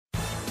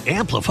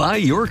Amplify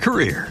your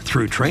career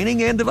through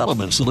training and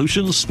development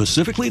solutions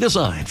specifically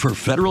designed for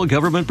federal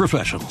government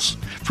professionals.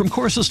 From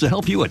courses to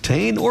help you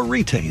attain or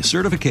retain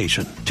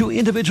certification, to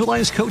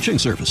individualized coaching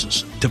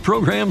services, to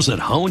programs that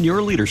hone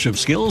your leadership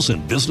skills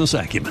and business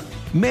acumen,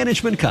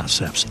 Management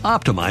Concepts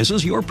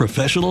optimizes your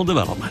professional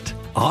development.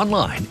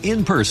 Online,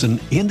 in person,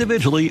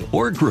 individually,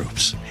 or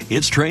groups,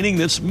 it's training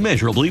that's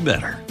measurably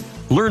better.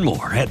 Learn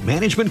more at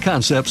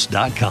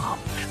managementconcepts.com.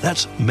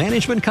 That's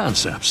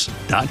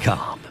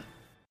managementconcepts.com.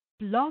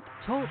 Blog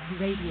Talk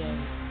Radio.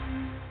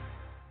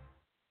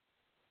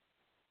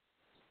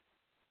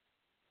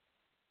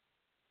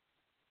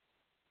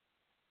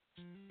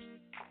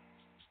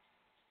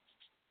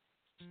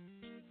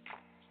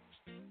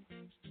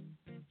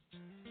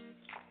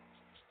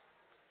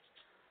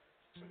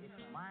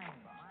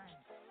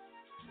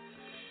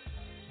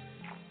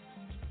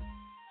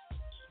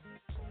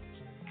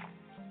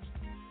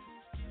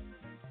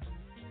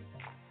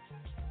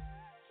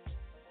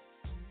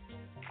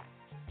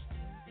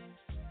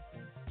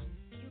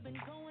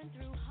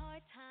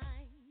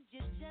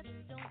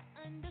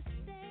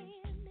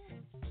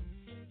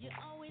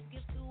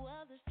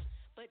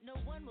 No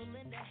one will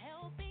lend a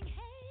helping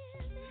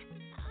hand.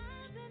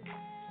 I've been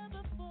there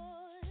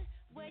before,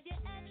 where you're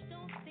at,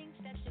 don't think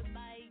that you're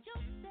by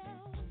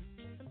yourself.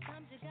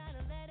 Sometimes you gotta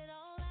let it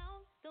all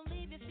out. Don't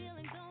leave your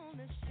feelings on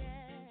the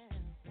shelf.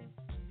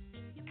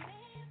 You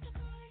may have to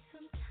cry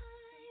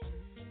sometimes,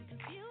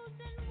 confused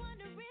and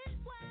wondering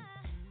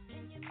why.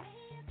 And you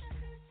may have to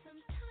hurt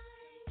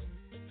sometimes,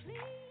 but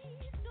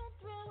please don't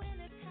throw in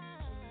the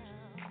towel.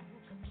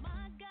 'Cause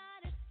my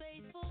God is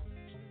faithful.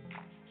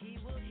 He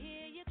will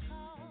hear you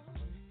call.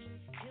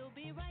 He'll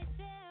be right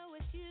there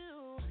with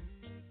you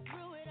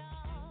through it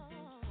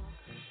all.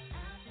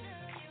 After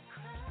you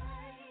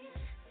cry,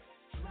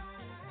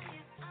 dry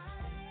your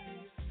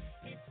eyes.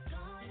 It's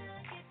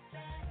gonna get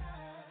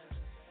better.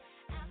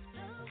 After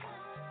a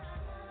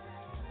while,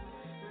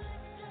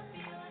 lift up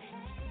your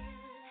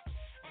head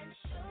and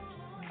show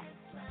your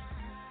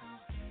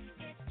smile.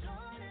 It's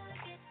gonna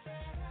get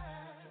better.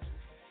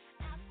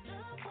 After a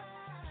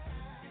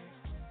while,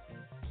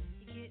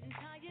 you're getting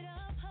tired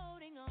of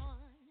holding on.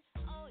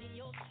 Oh,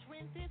 your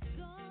strength is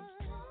gone.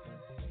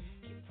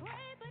 You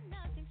pray, but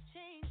nothing's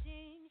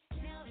changing.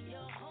 Now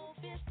your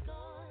hope is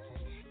gone.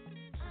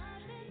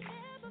 I've been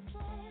there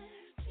before,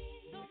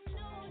 so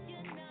no,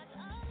 you're not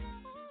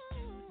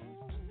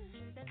alone.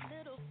 That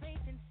little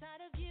faith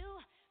inside of you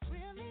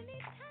really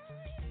needs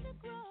time to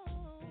grow.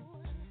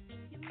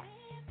 You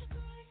may have to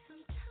cry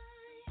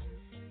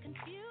sometimes,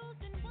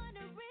 confused and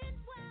wondering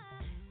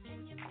why.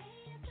 And you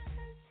may have to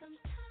hurt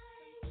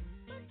sometimes,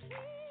 but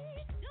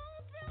please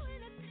don't throw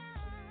in a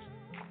towel.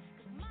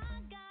 'Cause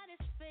my God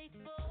is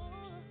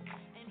faithful,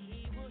 and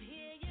He will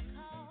hear your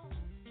call.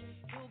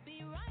 He'll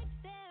be right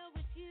there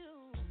with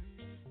you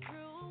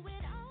through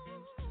it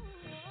all.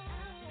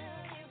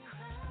 After you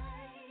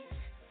cry,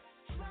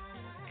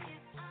 dry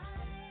your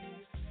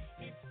eyes.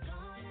 It's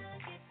gonna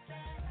get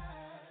better.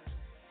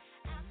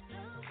 After a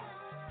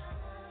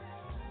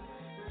while,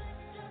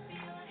 lift up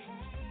your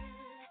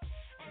head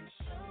and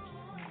show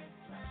your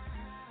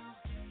smile.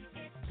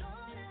 It's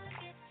gonna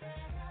get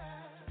better.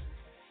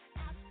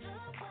 After a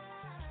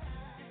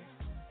while,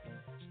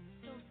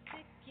 so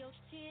stick your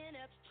chin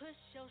up, push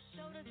your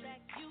shoulders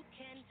back. You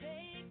can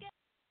take it.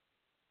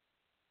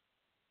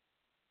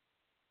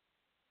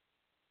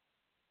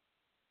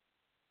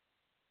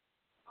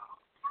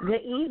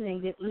 Good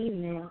evening,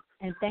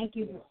 and thank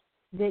you.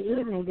 Good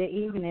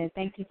evening, and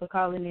thank you for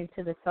calling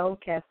into the Soul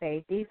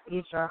Cafe. This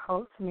is your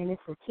host,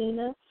 Minister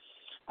Tina.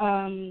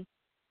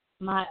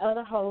 My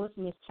other host,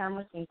 Miss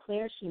Tamara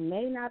Sinclair, she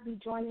may not be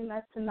joining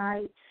us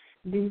tonight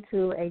due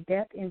to a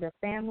death in the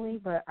family,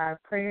 but our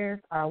prayers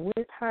are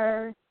with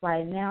her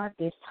right now at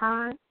this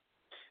time.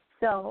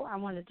 So I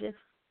want to just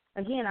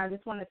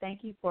want to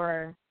thank you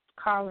for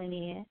calling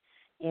in.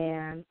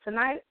 And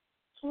tonight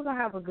we're going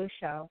to have a good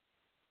show.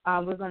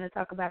 We're going to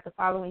talk about the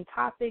following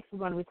topics. We're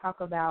going to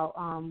talk about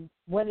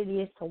what it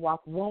is to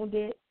walk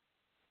wounded,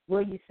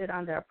 will you sit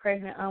under a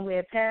pregnant,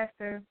 unwed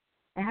pastor,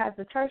 and has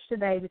the church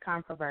today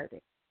become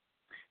perverted?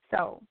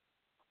 So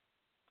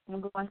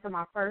I'm going to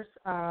my first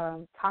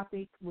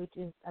topic, which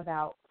is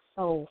about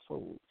soul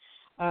food.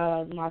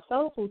 My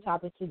soul food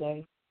topic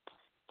today,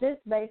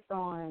 just based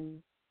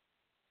on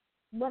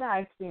what I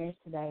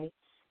experienced today,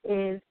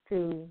 is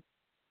to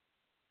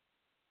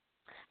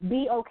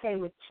be okay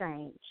with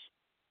change.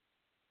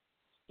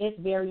 It's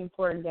very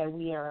important that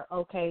we are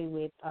okay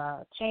with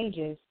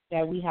changes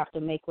that we have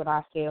to make with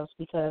ourselves,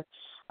 because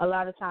a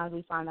lot of times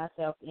we find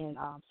ourselves in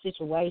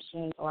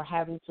situations or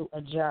having to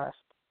adjust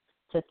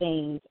to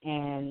things,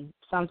 and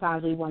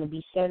sometimes we want to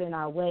be set in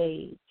our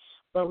ways,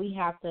 but we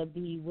have to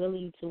be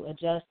willing to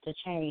adjust to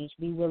change,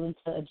 be willing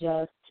to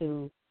adjust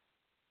to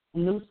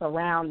new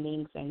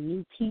surroundings and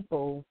new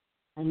people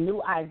and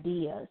new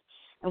ideas,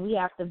 and we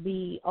have to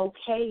be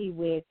okay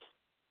with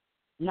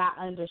not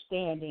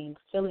understanding,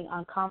 feeling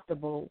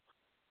uncomfortable,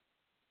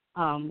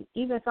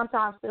 even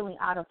sometimes feeling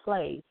out of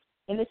place.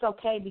 And it's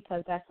okay,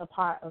 because that's a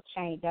part of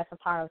change. That's a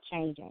part of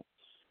changing.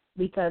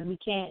 because we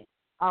can't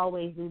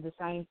always do the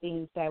same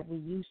things that we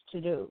used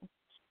to do.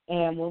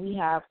 And when we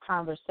have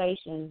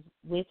conversations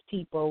with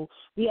people,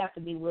 we have to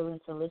be willing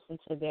to listen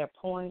to their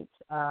points.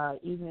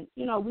 Even,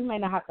 we may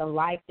not have to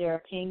like their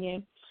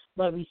opinion,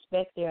 but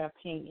respect their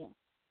opinion.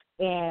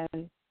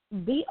 And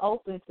be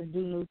open to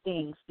do new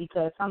things,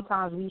 because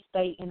sometimes we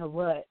stay in a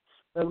rut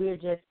where we're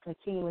just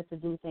continuing to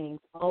do things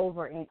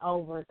over and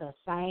over the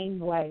same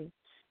way.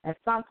 And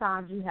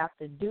sometimes you have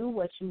to do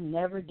what you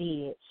never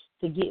did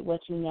to get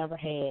what you never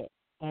had.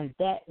 And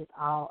that is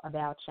all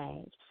about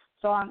change.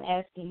 So I'm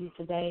asking you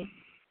today,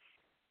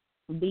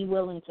 be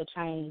willing to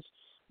change.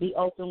 Be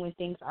open when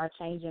things are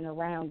changing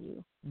around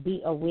you.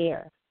 Be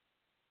aware.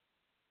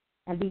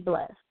 And be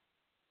blessed.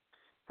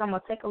 So I'm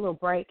going to take a little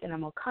break, and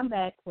I'm going to come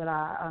back with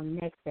our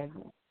next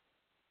segment.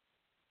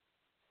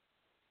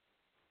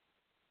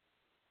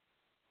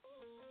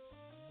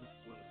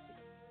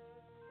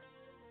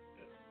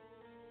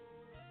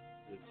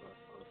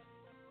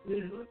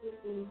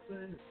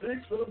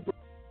 Thanks for the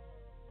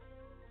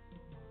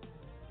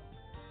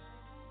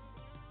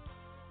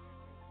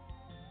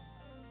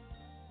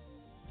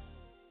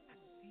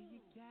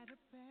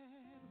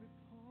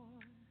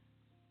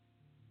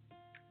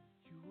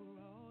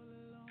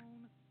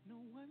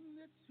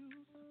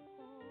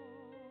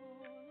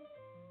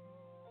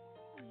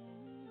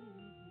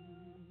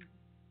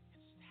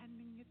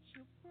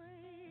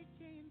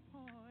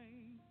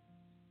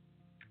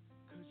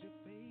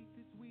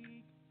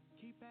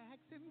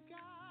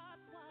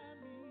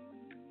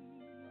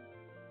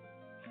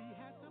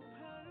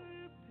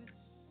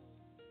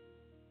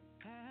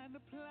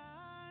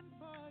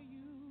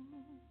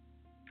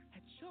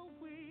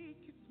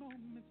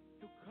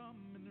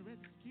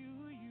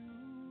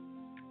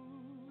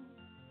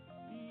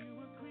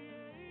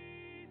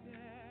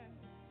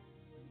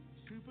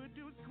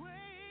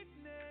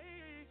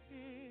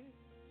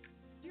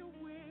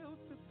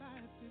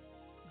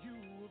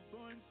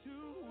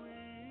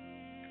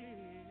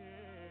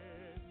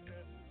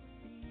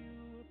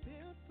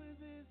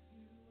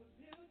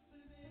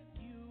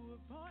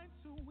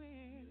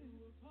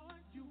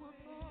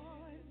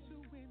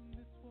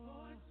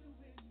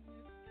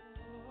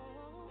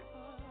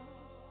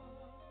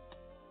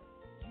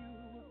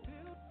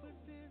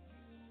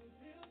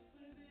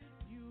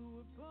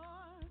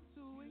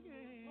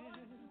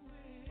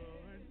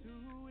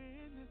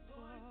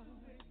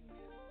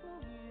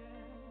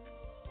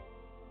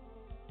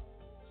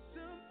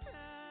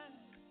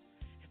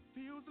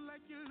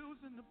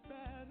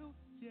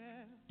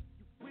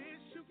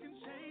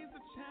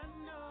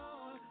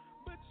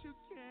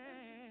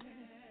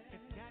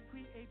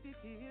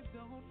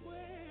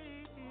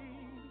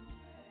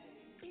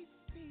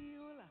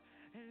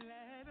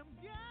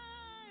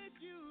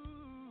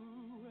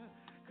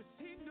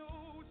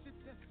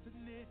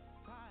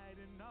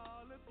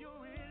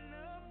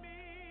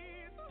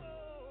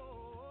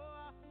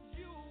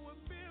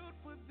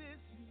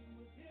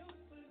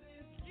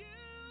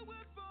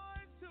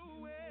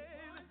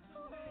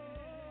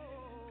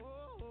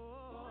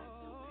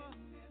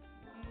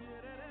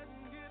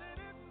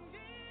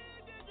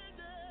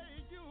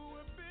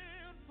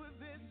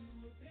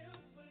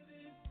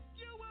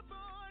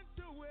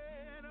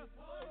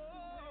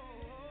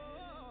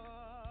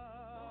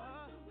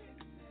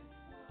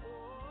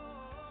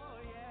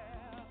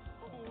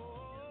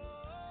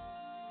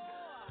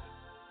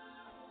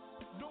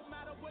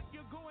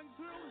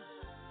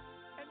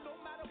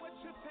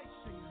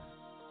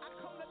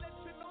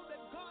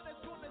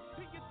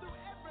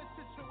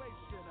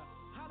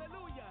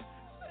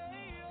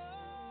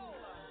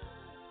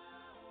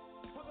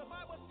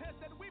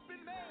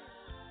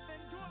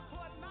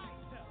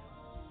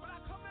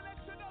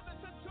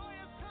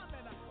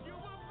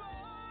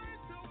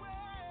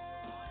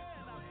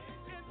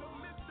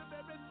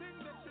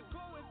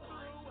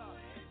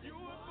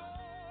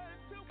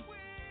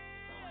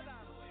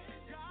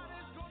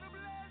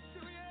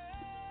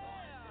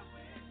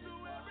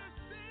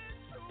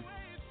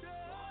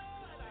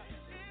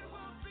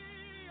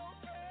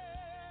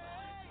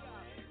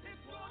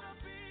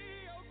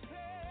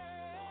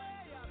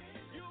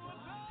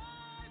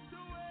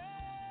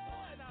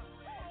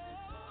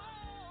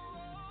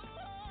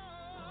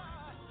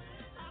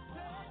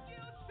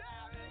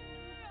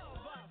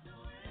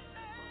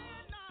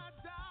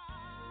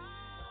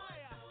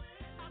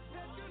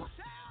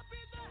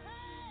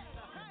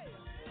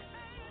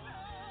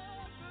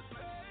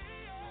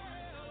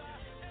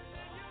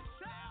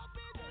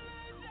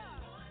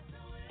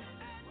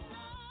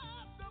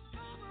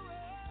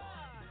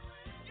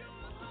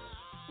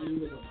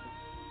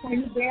Are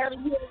you there?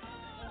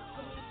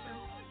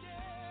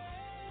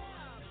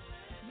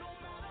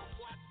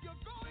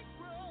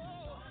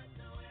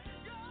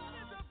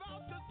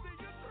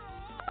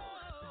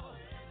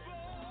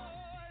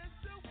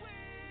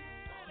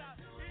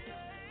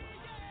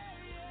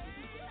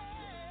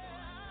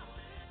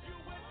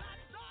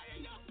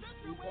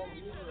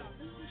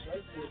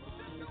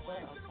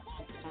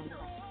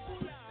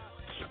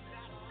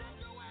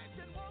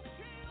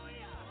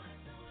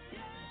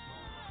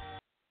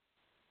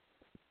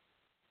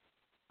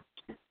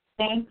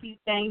 Thank you.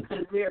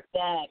 We're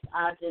back.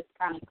 I just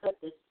kind of cut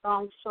this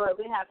song short.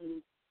 We're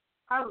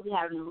probably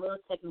having a little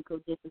technical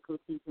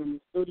difficulties in the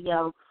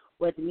studio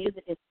where the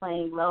music is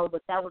playing low,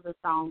 but that was a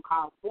song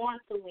called Born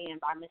to Win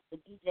by Mr.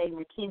 DJ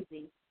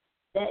McKenzie.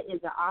 That is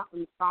an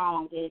awesome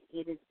song. It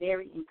is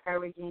very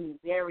encouraging and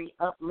very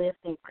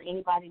uplifting for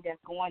anybody that's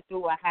going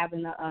through or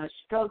having a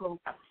struggle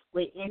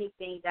with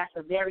anything. That's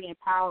a very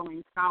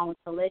empowering song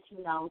to let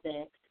you know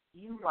that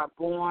you are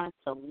born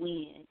to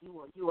win.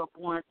 You are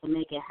born to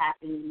make it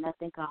happen.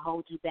 Nothing can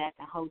hold you back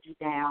and hold you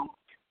down.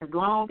 As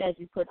long as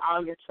you put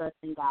all your trust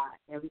in God,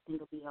 everything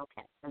will be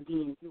okay.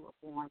 Again, you were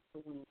born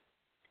to win.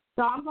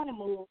 So I'm going to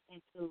move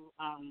into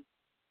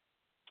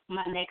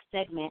my next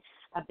segment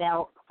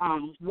about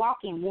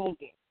walking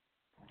wounded.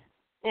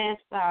 And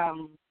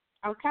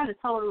I was kind of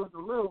told it was a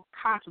little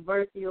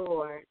controversial,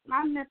 or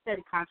not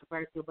necessarily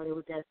controversial, but it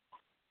was just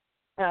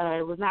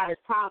it was not a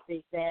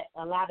topic that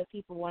a lot of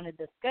people want to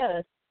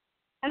discuss.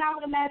 And I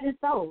would imagine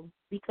so,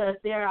 because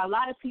there are a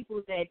lot of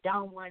people that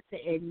don't want to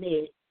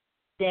admit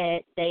that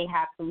they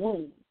have some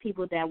wounds.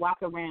 People that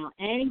walk around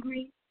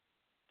angry.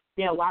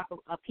 There are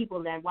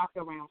people that walk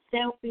around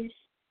selfish.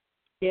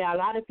 There are a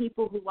lot of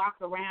people who walk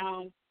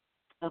around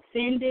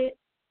offended,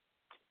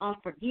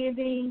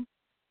 unforgiving,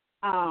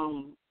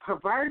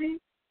 perverted.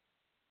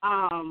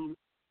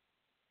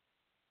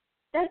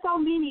 There's so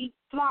many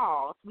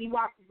flaws. We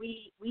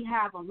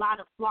have a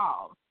lot of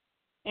flaws,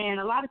 and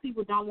a lot of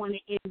people don't want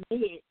to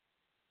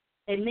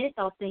admit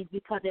those things,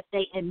 because if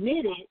they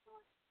admit it,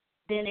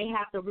 then they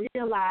have to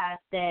realize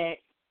that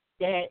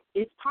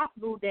it's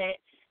possible that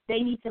they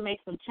need to make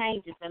some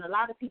changes, and a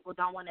lot of people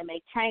don't want to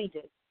make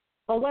changes.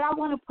 But what I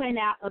want to point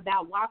out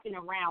about walking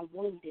around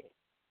wounded,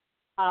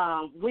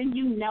 when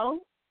you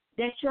know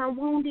that you're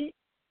wounded,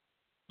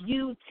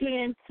 you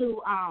tend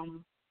to,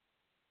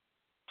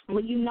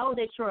 when you know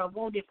that you're a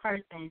wounded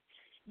person,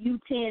 you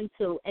tend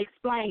to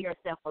explain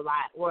yourself a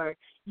lot, or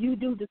you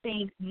do the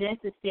things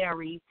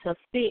necessary to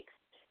fix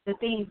the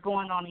things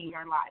going on in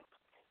your life.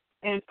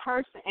 And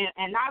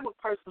I would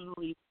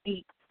personally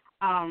speak,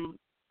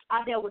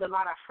 I dealt with a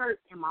lot of hurt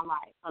in my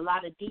life, a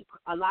lot of deep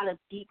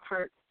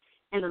hurt,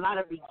 and a lot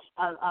of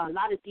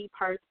deep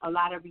hurt, a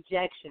lot of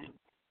rejection.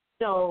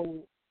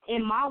 So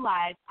in my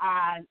life,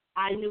 I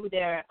knew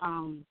there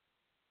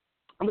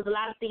was a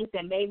lot of things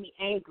that made me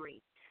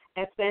angry,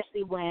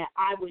 especially when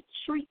I would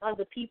treat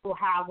other people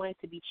how I wanted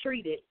to be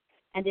treated,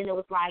 and then it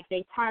was like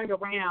they turned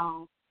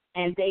around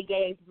and I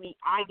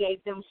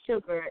gave them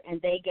sugar and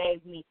they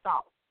gave me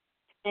salt,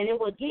 and it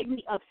would get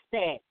me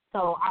upset.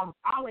 So I would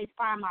always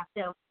find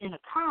myself in a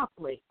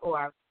conflict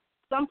or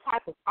some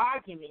type of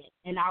argument,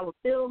 and I would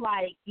feel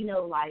like,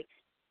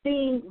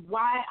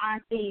 why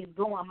aren't things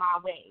going my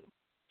way?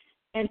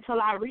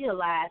 Until I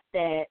realized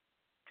that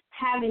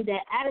having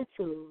that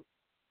attitude,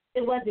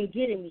 it wasn't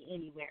getting me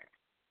anywhere.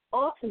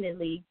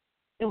 Ultimately,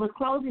 it was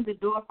closing the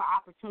door for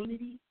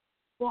opportunity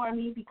for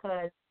me,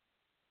 because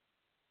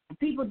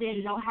people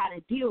didn't know how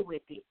to deal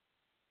with it.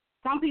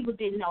 Some people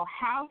didn't know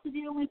how to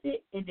deal with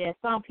it, and then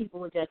some people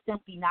were just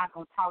simply not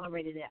going to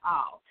tolerate it at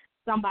all.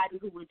 Somebody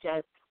who would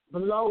just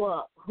blow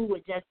up, who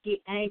would just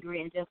get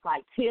angry and just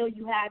like tell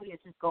you how it is,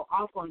 just go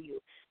off on you.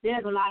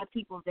 There's a lot of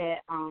people that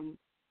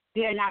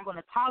they're not going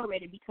to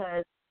tolerate it,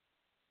 because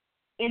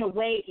in a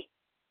way,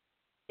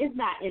 it's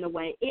not in a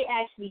way, it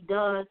actually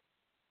does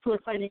to a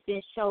certain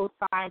extent show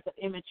signs of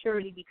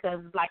immaturity, because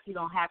it's like you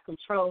don't have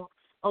control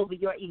over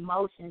your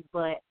emotions.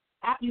 But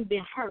after you've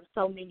been hurt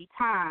so many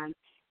times,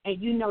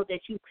 and you know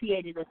that you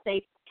created a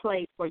safe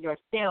place for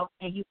yourself,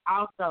 and you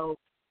also,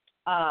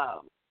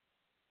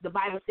 the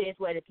Bible says,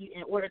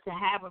 in order to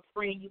have a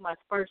friend, you must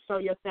first show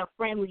yourself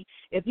friendly.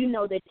 If you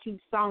know that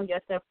you've shown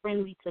yourself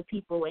friendly to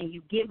people and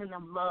you've given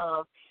them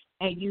love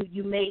and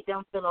you made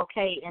them feel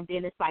okay, and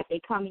then it's like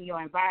they come in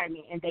your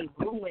environment and they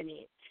ruin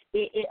it,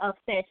 it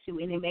upsets you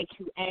and it makes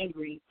you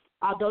angry.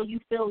 Although you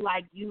feel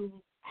like you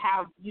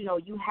have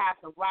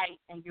the right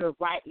and you're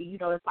right,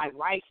 it's like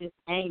righteous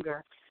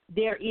anger,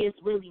 there is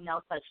really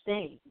no such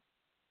thing.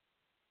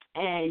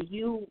 And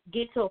you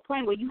get to a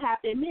point where you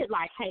have to admit,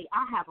 like, hey,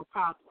 I have a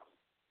problem.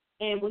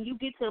 And when you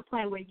get to a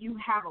point where you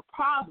have a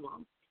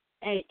problem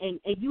and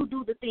you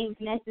do the things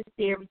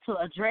necessary to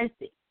address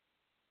it.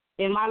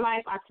 In my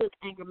life, I took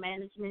anger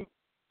management.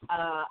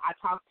 I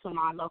talked to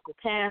my local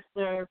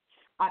pastor.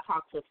 I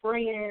talked to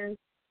friends.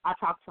 I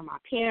talked to my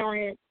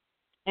parents.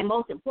 And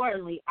most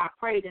importantly, I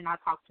prayed and I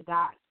talked to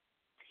God.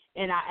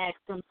 And I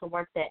asked them to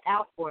work that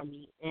out for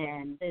me.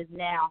 And there's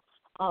now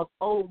of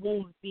old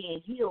wounds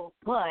being healed,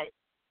 but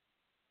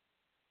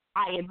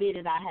I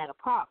admitted I had a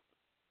problem.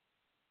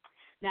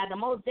 Now, the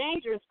most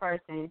dangerous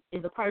person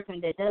is a person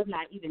that does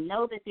not even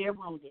know that they're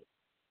wounded.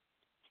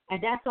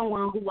 And that's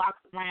someone who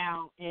walks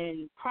around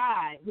in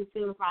pride, who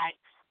feels like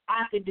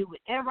I can do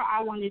whatever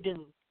I want to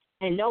do,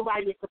 and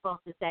nobody is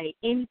supposed to say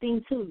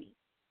anything to me.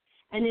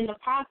 And in the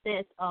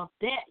process of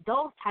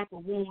those type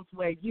of wounds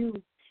where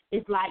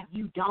it's like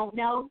you don't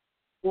know,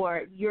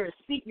 or you're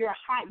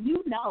hot,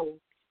 you know.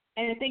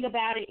 And the thing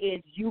about it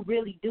is you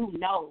really do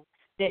know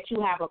that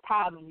you have a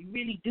problem. You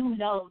really do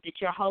know that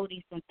you're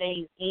holding some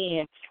things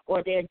in,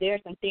 or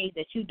there's some things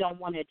that you don't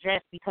want to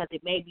address because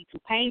it may be too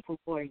painful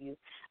for you.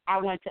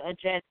 I want to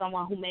address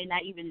someone who may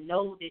not even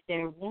know that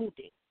they're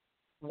wounded.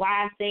 Why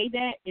I say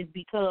that is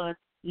because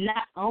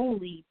not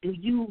only do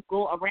you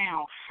go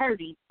around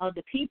hurting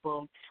other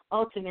people,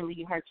 ultimately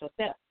you hurt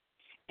yourself.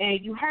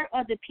 And you hurt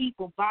other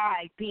people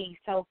by being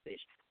selfish.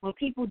 When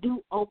people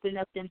do open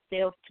up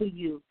themselves to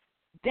you,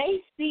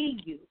 they see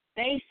you.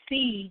 They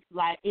see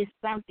like it's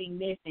something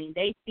missing.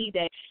 They see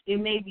that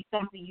it may be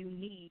something you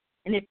need.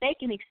 And if they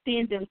can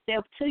extend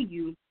themselves to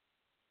you,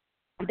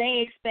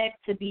 they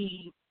expect to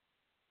be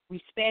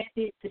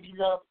respected, to be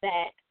loved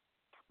back.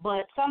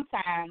 But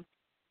sometimes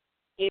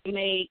it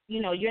may,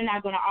 you're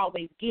not going to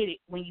always get it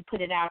when you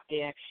put it out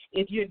there.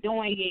 If you're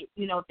doing it,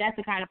 if that's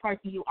the kind of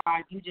person you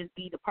are, you just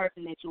be the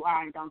person that you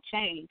are and don't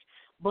change.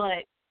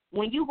 But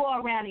when you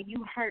go around and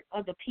you hurt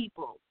other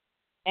people,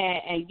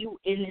 and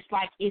it's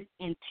like it's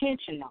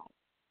intentional,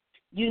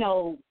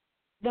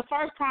 the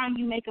first time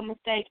you make a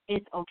mistake,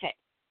 it's okay.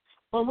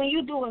 But when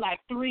you do it like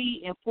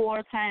 3 and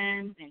 4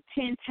 times and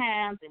 10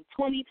 times and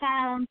 20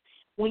 times,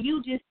 when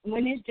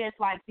it's just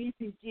like this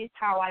is just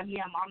how I am,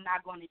 I'm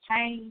not going to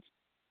change,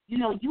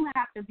 you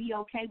have to be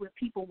okay with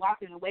people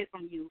walking away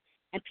from you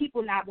and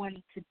people not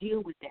wanting to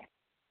deal with that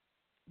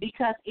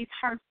because it's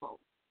hurtful.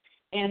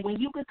 And when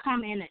you could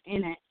come in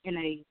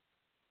a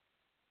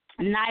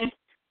nice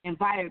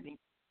environment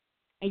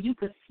and you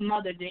could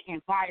smother the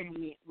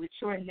environment with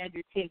your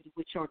negativity,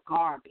 with your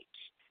garbage,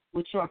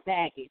 with your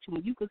baggage,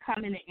 when you could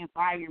come in an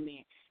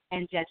environment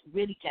and just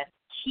really just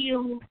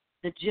kill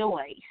the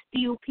joy,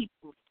 steal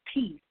people's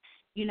peace,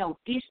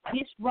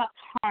 disrupt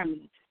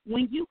harmony,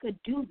 when you could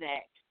do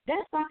that,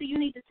 that's something you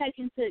need to take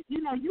into,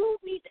 you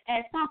need to,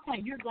 at some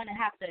point, you're going to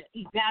have to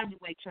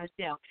evaluate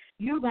yourself.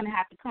 You're going to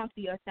have to come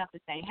to yourself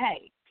and say,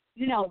 hey,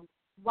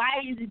 why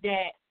is it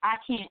that I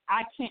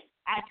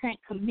can't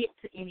commit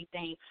to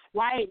anything?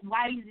 Why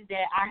is it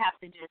that I have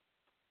to just,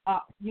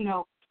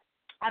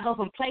 I go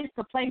from place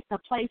to place to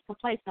place to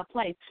place to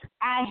place.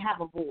 I have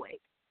a void.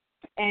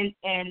 And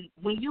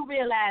when you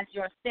realize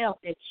yourself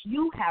that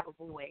you have a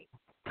void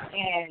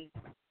and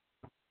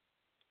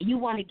you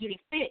want to get it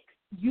fixed,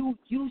 you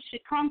should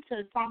come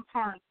to some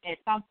terms at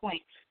some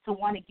point to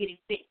want to get it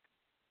fixed.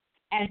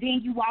 And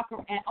then you walk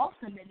around, and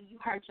ultimately you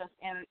hurt yourself.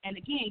 And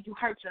again, you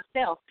hurt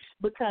yourself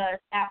because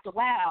after a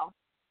while,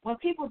 when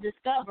people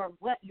discover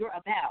what you're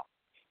about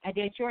and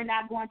that you're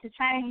not going to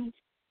change,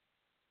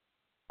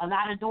 a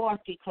lot of doors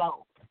get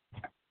closed.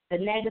 The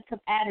negative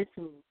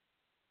attitude,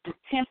 the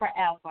temper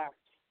outbursts,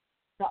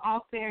 the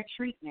unfair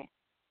treatment,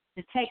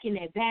 the taking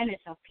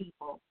advantage of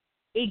people,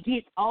 it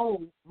gets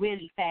old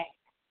really fast.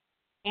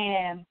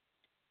 And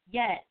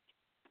yes,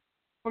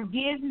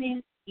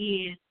 forgiveness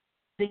is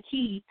the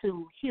key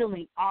to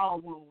healing all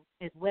wounds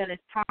as well as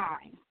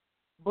time.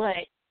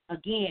 But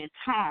again,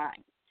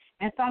 time.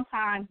 And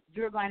sometimes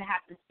you're going to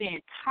have to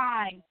spend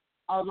time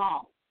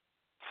alone,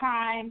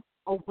 time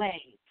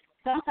away.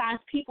 Sometimes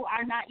people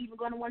are not even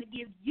going to want to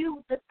give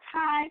you the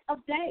time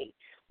of day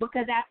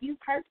because after you've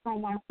hurt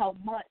someone so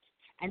much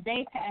and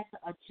they've had to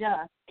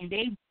adjust and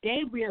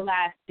they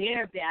realize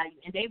their value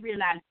and they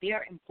realize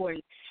their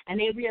importance and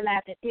they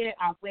realize that they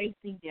are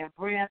wasting their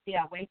breath, they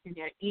are wasting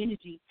their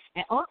energy,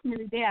 and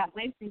ultimately they are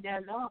wasting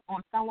their love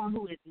on someone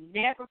who is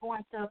never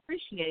going to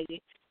appreciate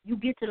it, you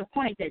get to the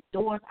point that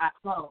doors are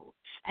closed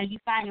and you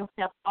find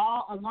yourself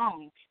all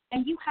alone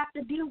and you have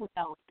to deal with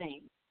those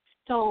things.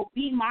 So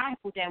be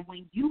mindful that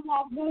when you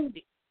are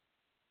wounded,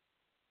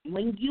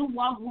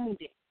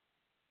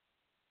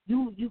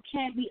 you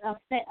can't be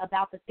upset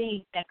about the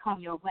things that come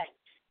your way.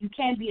 You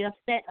can't be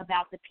upset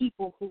about the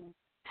people who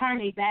turn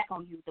their back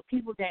on you, the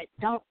people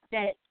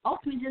that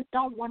ultimately just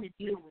don't want to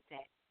deal with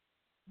that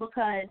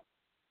because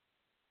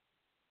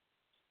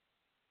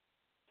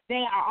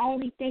they are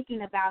only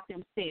thinking about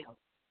themselves.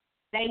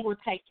 They will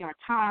take your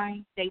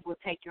time, they will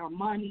take your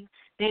money,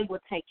 they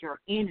will take your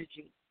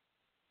energy.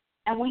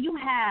 And when you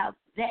have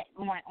that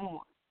going on,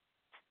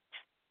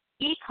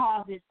 it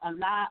causes a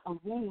lot of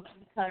wounds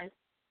because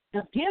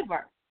the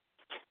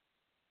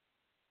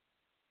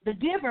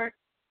giver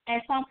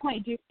at some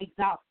point gets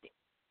exhausted.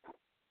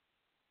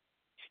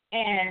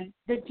 And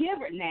the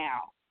giver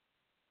now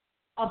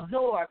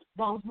absorbs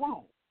those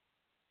wounds.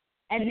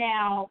 And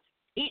now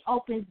it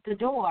opens the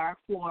door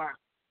for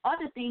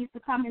other things to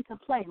come into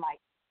play, like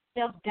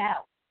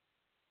self-doubt,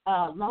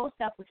 low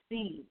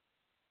self-esteem,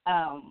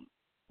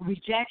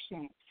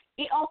 rejection.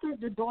 It opens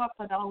the door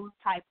for those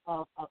type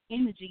of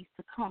energies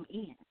to come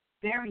in.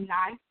 Very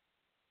nice.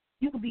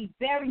 You could be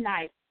very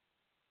nice,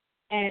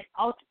 and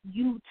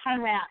you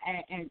turn around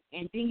and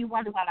then you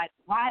wonder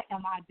why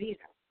am I bitter?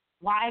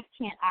 Why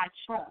can't I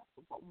trust?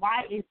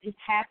 Why is this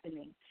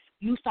happening?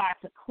 You start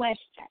to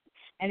question,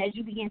 and as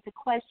you begin to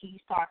question, you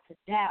start to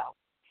doubt.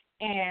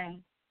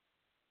 And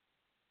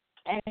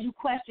as you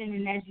question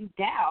and as you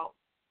doubt,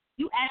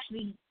 you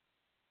actually,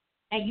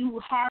 and you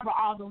harbor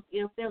all those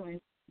ill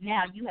feelings.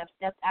 Now you have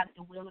stepped out of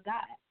the will of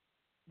God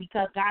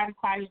because God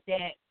requires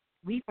that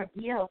we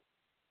forgive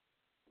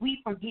we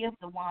forgive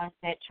the ones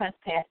that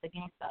trespass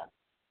against us.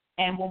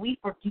 And when we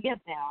forgive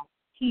them,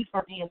 he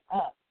forgives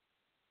us.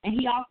 And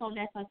he also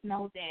lets us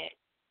know that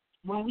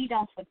when we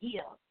don't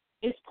forgive,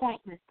 it's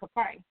pointless to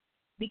pray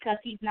because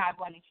he's not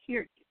going to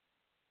hear you.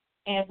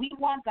 And we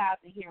want God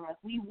to hear us.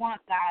 We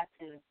want God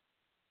to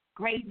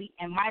greatly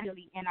and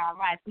mightily in our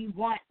life. We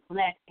want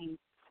blessings.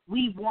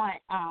 We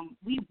want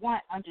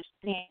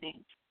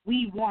understanding.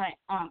 We want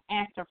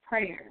answer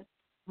prayers.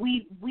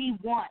 We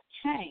want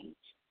change.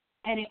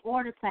 And in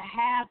order to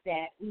have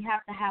that, we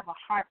have to have a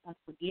heart of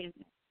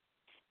forgiveness.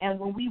 And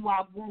when we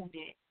are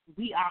wounded,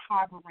 we are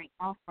harboring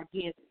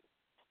unforgiveness.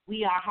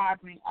 We are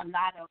harboring a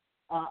lot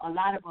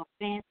of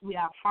offense. We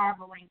are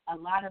harboring a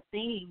lot of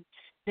things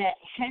that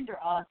hinder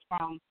us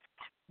from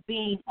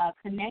being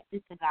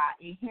connected to God.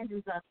 It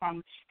hinders us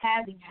from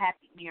having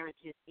happy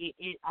marriages.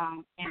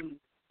 And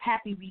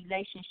happy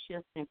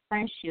relationships and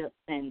friendships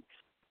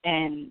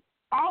and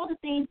all the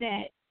things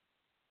that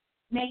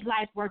make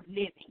life worth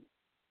living.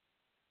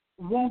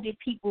 Wounded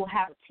people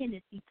have a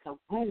tendency to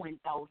ruin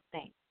those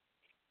things.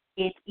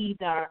 It's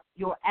either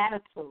your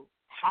attitude,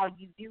 how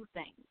you view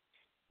things.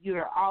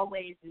 You're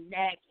always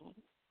nagging,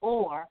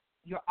 or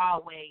you're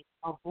always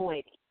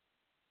avoiding.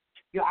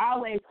 You're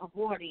always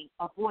avoiding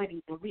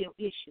the real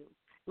issue.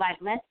 Like,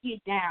 let's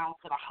get down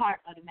to the heart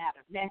of the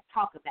matter. Let's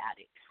talk about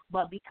it.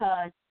 But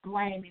because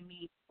blaming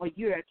me or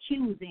you're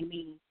accusing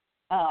me,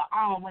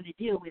 I don't want to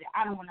deal with it.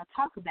 I don't want to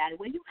talk about it.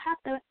 Well, you have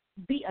to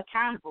be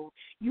accountable.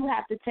 You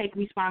have to take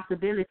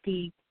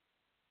responsibility.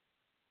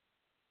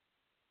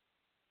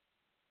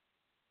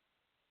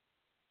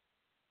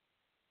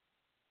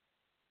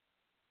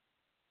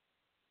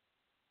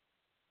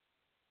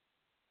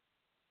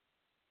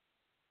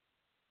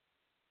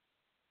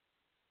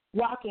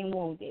 Walking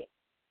wounded.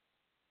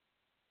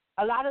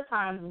 A lot of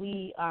times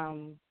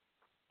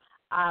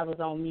I was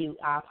on mute.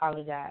 I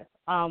apologize.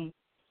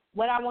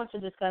 What I want to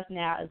discuss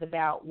now is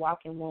about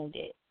walking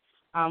wounded.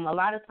 A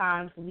lot of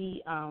times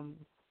we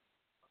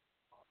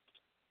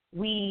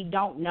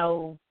don't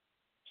know.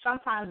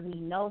 Sometimes we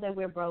know that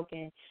we're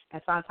broken,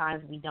 and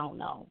sometimes we don't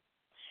know.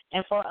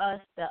 And for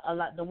us,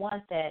 the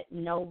ones that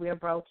know we're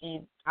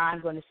broken,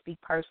 I'm going to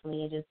speak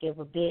personally and just give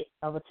a bit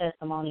of a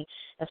testimony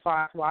as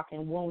far as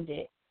walking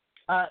wounded.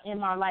 In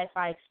my life,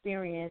 I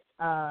experienced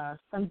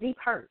some deep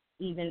hurt,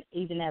 even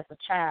as a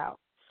child,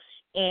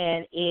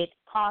 and it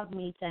caused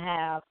me to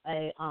have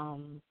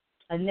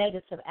a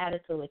negative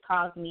attitude. It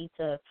caused me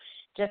to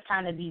just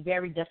kind of be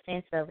very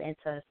defensive and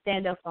to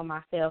stand up for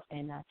myself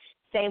and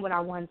say what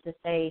I wanted to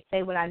say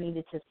what I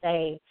needed to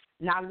say,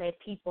 not let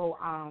people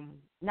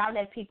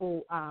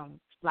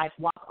like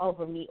walk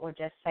over me or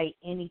just say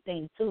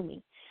anything to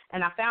me.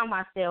 And I found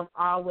myself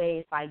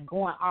always like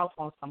going off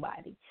on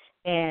somebody.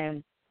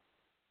 And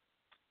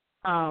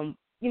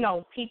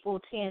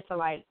people tend to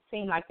like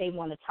seem like they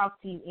want to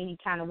talk to you any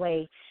kind of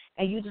way,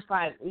 and you just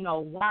like,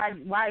 why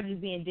are you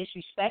being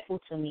disrespectful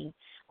to me,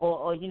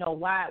 or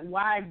why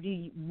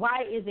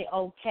is it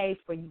okay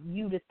for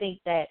you to think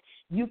that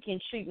you can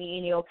treat me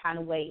any old kind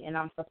of way and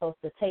I'm supposed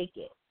to take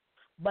it?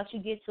 But you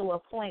get to a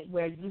point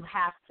where you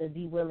have to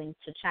be willing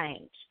to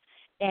change.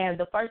 And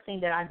the first thing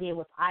that I did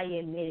was I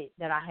admitted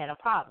that I had a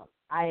problem.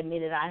 I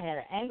admitted I had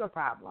an anger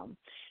problem,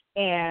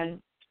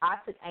 and I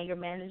took anger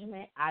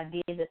management. I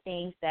did the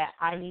things that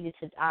I needed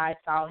to. I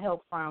sought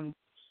help from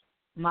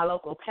my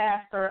local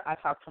pastor. I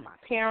talked to my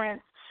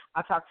parents.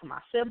 I talked to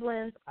my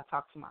siblings. I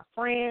talked to my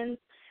friends.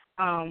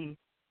 And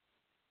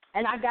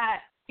I got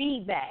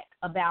feedback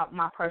about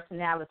my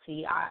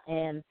personality.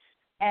 And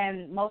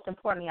most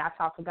importantly, I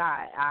talked to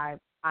God.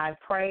 I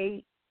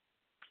prayed.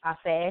 I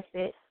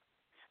fasted.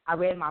 I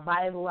read my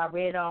Bible. I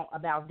read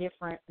about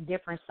different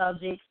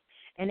subjects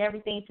and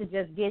everything to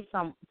just get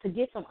some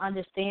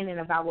understanding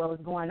about what was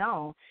going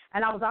on.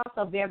 And I was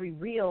also very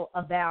real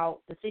about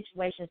the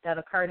situations that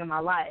occurred in my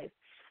life.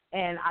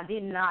 And I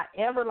did not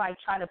ever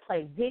try to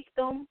play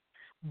victim,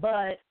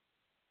 but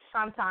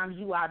sometimes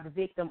you are the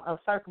victim of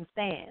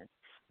circumstance.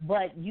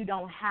 But you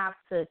don't have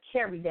to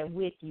carry that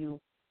with you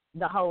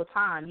the whole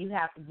time. You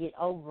have to get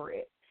over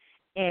it.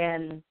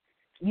 And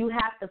you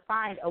have to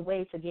find a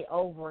way to get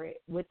over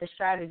it with the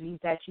strategies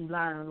that you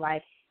learn,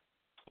 like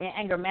in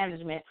anger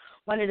management.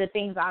 One of the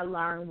things I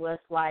learned was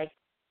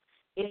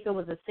if it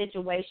was a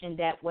situation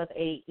that was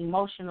a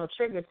emotional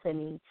trigger to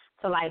me,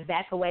 to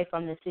back away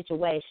from the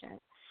situation,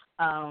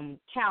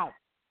 count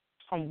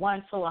from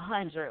 1 to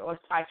 100, or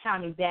start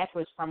counting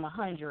backwards from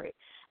 100.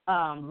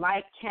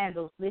 Light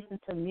candles, listen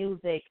to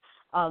music,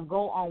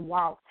 go on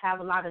walks,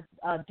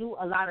 do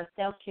a lot of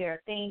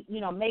self-care things.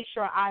 Make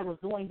sure I was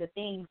doing the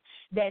things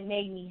that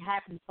made me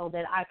happy so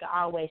that I could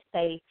always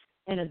stay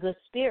in a good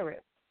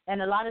spirit.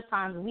 And a lot of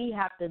times we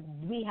have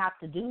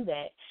to do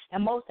that.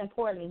 And most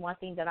importantly, one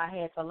thing that I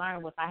had to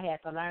learn was I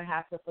had to learn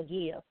how to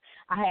forgive.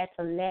 I had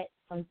to let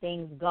some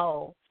things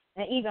go.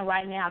 And even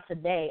right now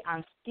today,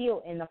 I'm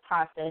still in the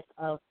process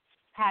of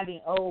having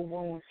old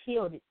wounds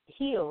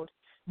healed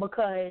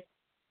because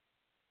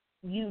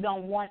you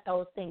don't want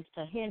those things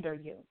to hinder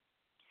you.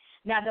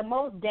 Now, the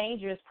most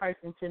dangerous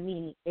person to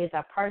me is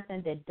a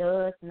person that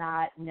does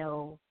not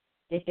know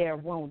that they're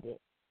wounded.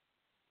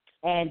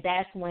 And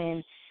that's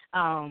when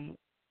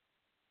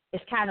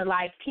it's kind of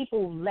like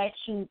people let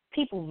you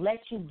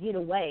get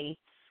away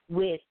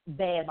with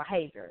bad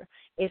behavior.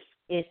 It's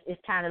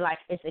kind of like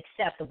it's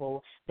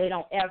acceptable.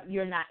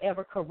 You're not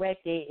ever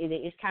corrected.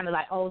 It's kind of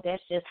like, oh,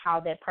 that's just how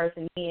that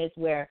person is.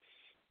 Where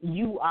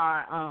you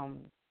are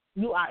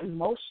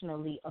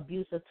emotionally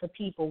abusive to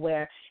people,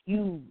 where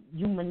you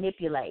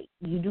manipulate,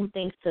 you do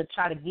things to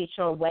try to get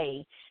your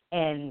way,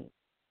 and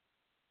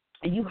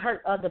you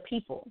hurt other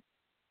people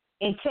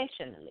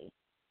intentionally.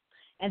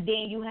 And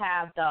then you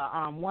have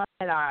the ones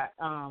that are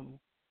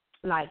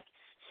like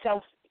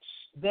selfish,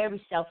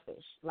 very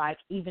selfish. Like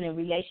even in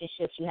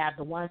relationships, you have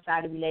the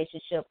one-sided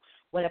relationship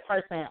with a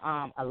person,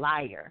 a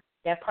liar.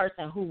 That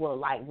person who will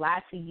like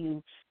lie to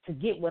you to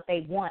get what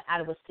they want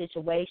out of a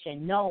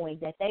situation, knowing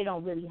that they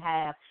don't really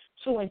have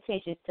true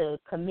intentions to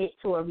commit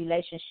to a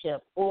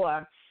relationship,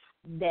 or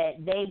that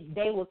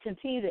they will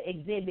continue to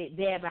exhibit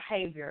their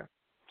behavior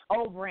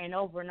over and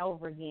over and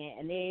over again,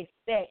 and they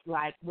expect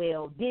like,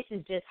 well, this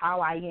is just how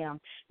I am.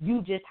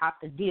 You just have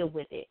to deal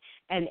with it.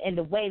 And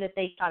the way that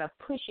they try to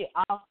push it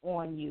off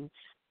on you,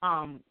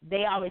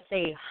 they always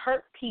say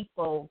hurt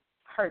people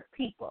hurt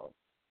people.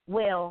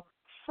 Well,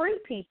 free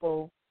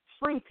people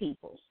free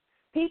people.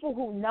 People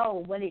who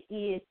know what it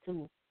is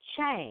to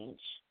change.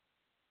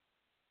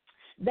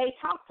 They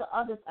talk to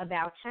others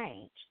about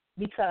change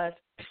because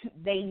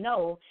they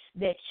know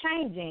that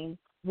changing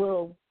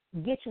will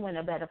get you in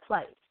a better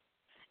place.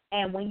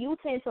 And when you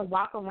tend to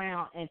walk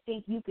around and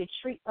think you could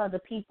treat other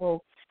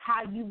people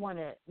how you want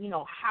to,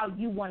 how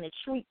you want to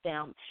treat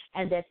them,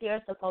 and that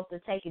they're supposed to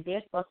take it,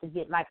 they're supposed to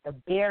get like the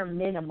bare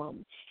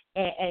minimum,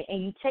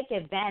 and you take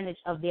advantage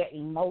of their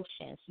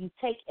emotions, you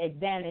take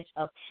advantage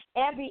of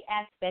every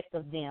aspect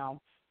of them,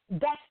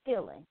 that's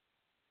stealing.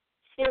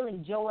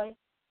 Stealing joy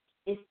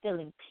is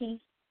stealing peace.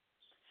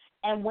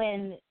 And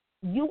when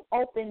you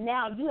open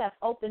now, you have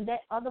opened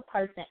that other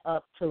person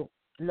up to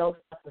low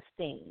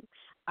self-esteem,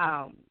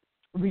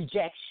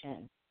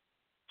 rejection,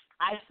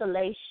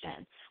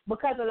 isolation,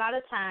 because a lot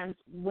of times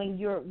when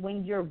you're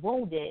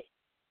wounded,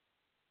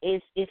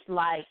 it's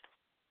like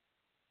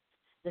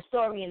the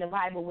story in the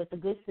Bible with the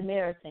Good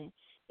Samaritan.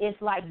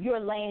 It's like you're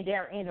laying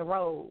there in the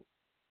road,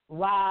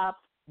 robbed,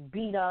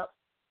 beat up,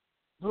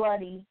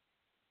 bloody,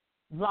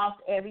 lost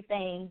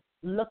everything,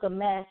 look a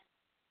mess,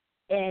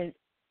 and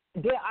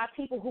there are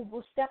people who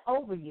will step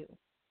over you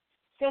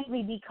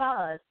simply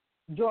because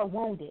you're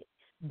wounded.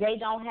 They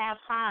don't have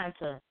time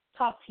to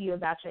talk to you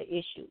about your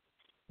issues.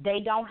 They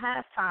don't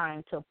have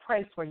time to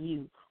pray for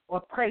you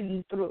or pray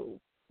you through.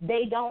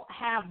 They don't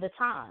have the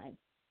time,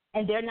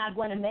 and they're not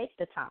going to make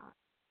the time.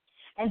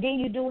 And then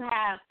you do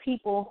have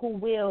people who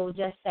will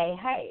just say,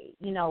 hey,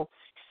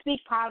 speak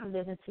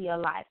positive into your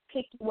life,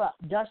 pick you up,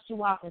 dust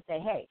you off, and say,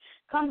 hey,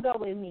 come go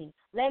with me.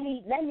 Let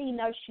me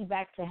nurse you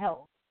back to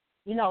health,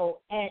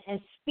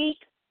 and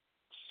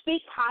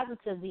speak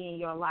positively in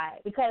your life,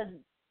 because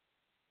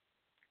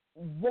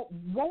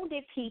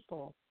wounded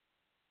people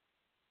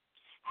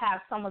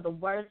have some of the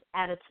worst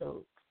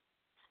attitudes.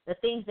 The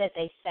things that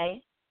they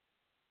say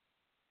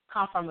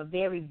come from a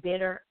very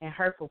bitter and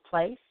hurtful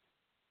place.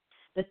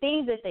 The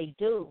things that they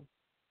do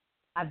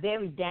are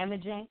very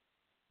damaging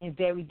and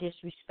very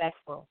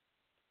disrespectful.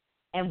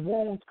 And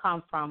wounds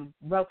come from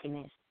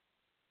brokenness.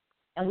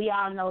 And we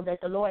all know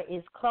that the Lord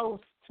is close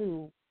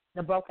to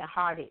the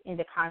brokenhearted and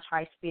the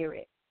contrite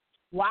spirit.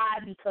 Why?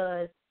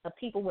 Because the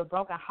people with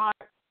broken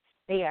hearts,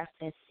 they are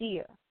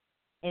sincere.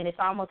 And it's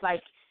almost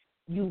like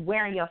you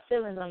wearing your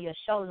feelings on your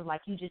shoulders,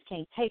 like you just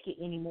can't take it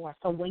anymore.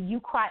 So when you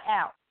cry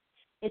out,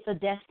 it's a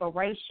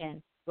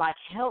desperation, like,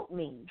 help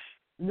me,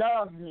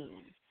 love me,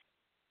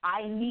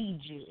 I need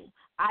you,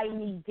 I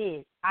need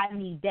this, I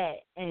need that.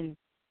 And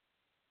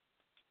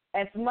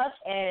as much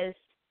as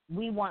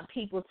we want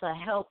people to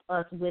help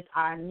us with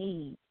our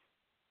needs,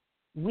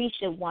 we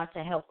should want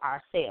to help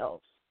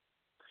ourselves.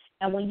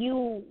 And when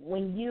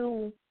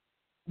you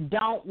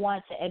don't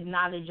want to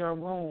acknowledge your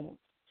wounds,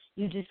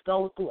 you just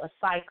go through a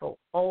cycle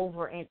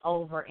over and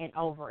over and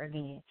over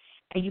again.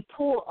 And you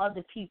pull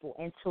other people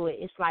into it.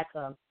 It's like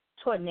a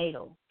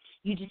tornado.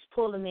 You just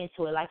pull them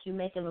into it like you're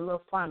making a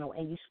little funnel,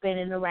 and you spin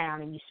it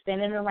around and you spin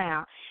it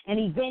around. And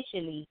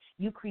eventually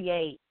you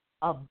create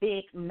a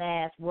big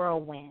mass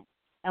whirlwind.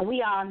 And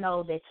we all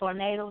know that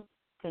tornadoes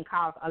can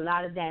cause a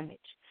lot of damage.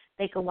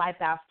 They can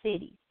wipe out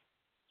cities.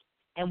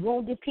 And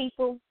wounded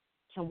people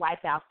can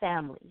wipe out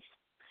families.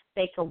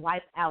 They can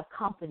wipe out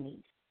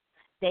companies.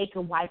 They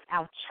can wipe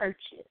out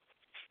churches.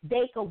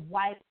 They can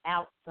wipe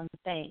out some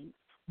things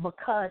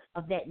because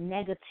of that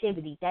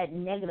negativity, that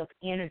negative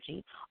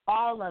energy.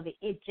 All of it,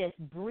 it just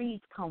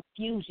breeds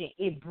confusion.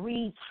 It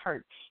breeds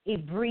hurt.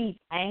 It breeds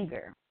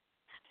anger.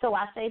 So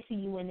I say to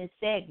you in this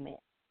segment,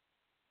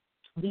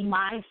 be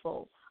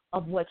mindful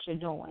of what you're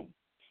doing.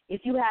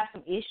 If you have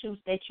some issues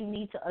that you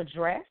need to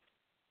address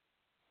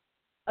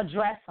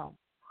them.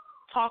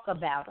 Talk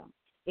about them.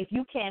 If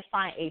you can't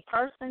find a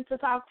person to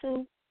talk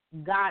to,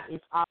 God is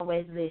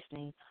always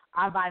listening.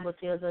 Our Bible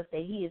tells us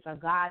that He is a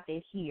God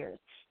that hears.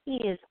 He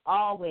is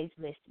always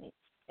listening.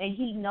 and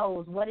he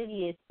knows what it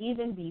is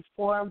even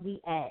before we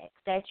ask.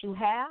 That you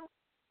have,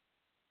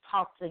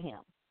 talk to him.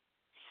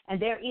 And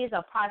there is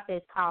a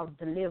process called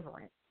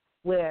deliverance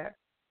where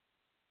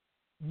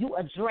you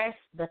address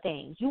the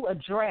things. You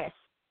address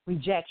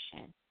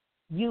rejection.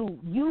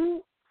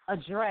 You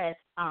address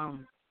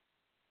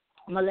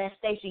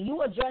molestation.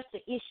 You address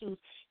the issues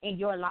in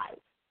your life.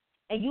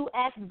 And you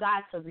ask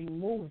God to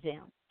remove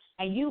them.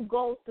 And you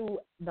go through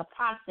the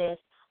process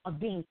of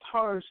being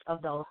purged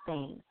of those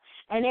things.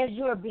 And as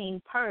you're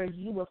being purged,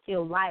 you will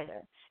feel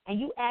lighter. And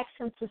you ask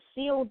him to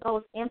seal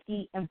those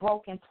empty and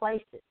broken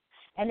places.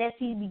 And as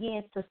he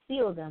begins to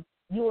seal them,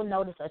 you will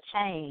notice a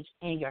change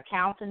in your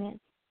countenance,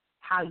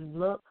 how you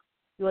look.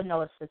 You will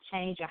notice a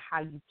change in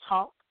how you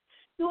talk.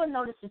 You will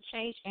notice a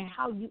change in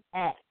how you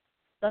act.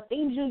 The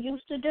things you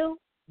used to do,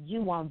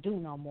 you won't do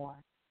no more.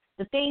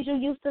 The things you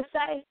used to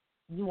say,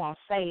 you won't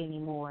say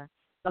anymore.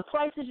 The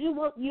places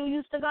you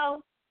used to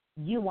go,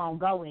 you won't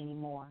go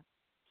anymore.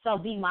 So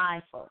be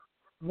mindful.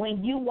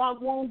 When you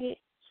walk wounded,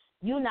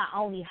 you not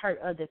only hurt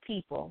other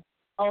people,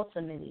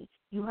 ultimately,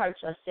 you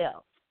hurt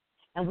yourself.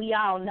 And we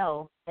all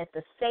know that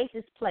the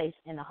safest place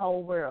in the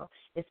whole world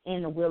is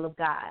in the will of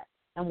God.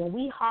 And when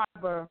we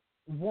harbor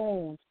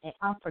wounds and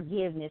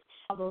unforgiveness,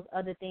 all those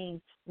other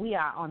things, we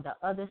are on the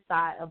other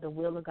side of the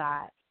will of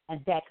God,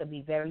 and that could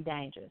be very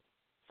dangerous.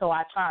 So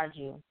I charge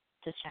you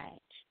to change.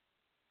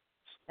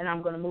 And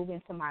I'm going to move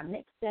into my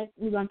next segment.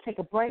 We're going to take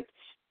a break,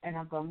 and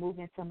I'm going to move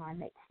into my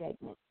next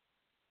segment.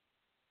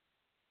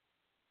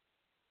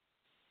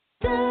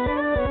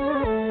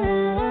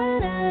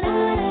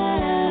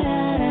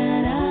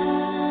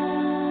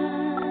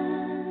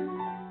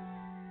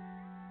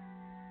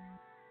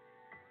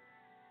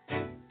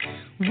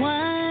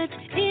 What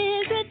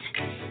is it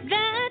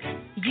that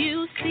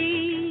you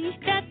see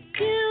that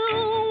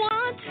you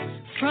want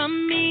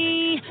from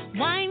me?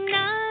 Why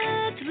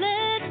not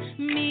let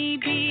me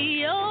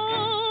be?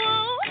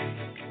 Oh,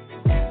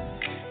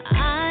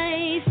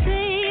 I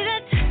say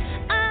that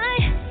I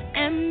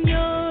am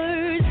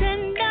yours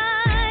and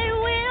I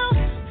will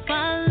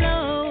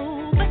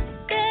follow. But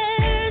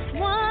there's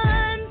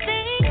one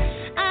thing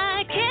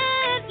I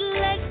can't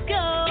let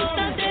go.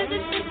 Because there's a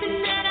something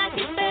that I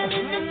can feel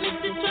in the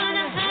midst of trying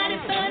to hide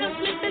it, but I'm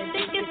flipping,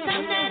 think it's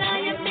time that I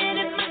admit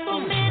it.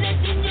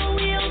 Micromanaging your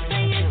will,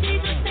 saying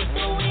Jesus take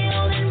the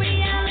wheel. In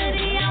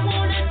reality, I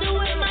wanna do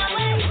it my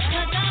way.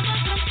 'Cause I'm a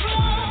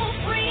control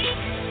freak.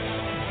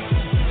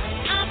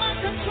 I'm a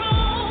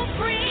control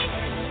freak.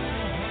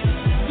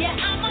 Yeah,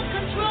 I'm a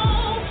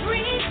control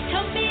freak.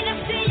 Help me to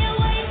see your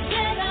ways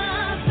better,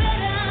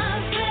 better,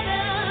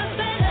 better,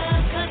 better.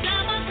 'Cause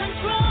I'm a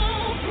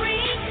control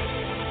freak.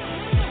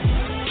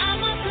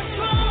 I'm a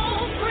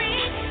control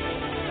freak.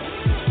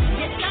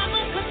 Yes, I'm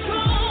a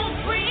control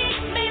freak,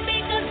 baby,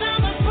 'cause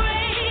I'm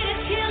afraid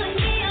it's killing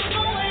me. I'm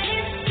going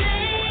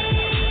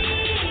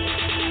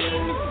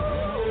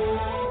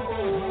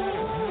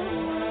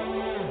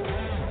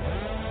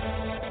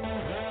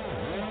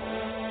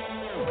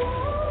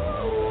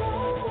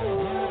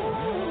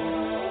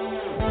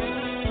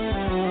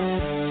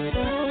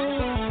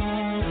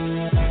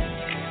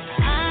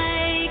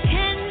I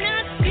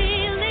cannot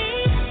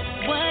believe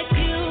what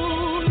you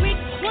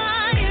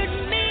required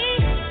me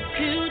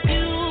to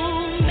do.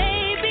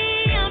 Maybe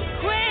I'm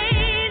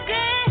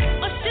crazy,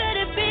 or should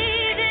it be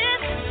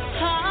this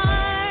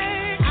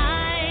hard?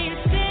 I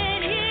said,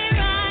 here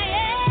I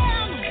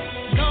am,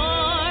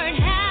 Lord,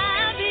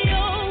 have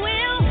your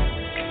will.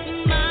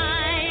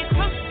 My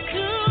cross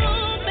to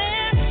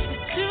bear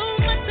is too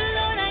much,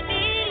 Lord, I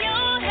need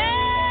your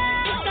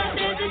help. Because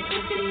there's a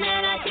something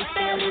that I can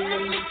feel in the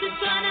midst of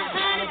trying to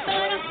hide it,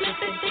 but I'm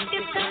flipping, think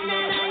it's time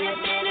that I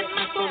admit it.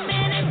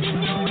 Micromanaging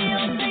your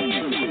will,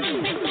 saying Jesus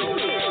take the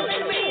wheel.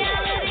 In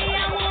reality,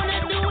 I wanna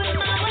do it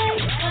my way.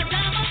 'Cause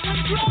I'm a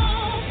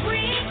control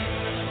freak.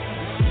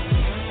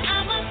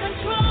 I'm a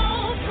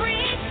control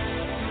freak.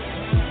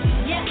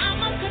 Yeah,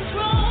 I'm a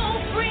control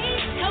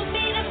freak. Help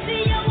me to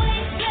see your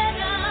ways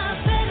better,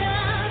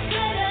 better,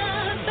 better,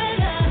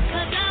 better.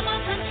 'Cause I'm a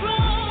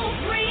control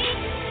freak.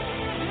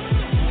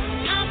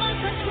 I'm a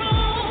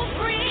control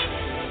freak.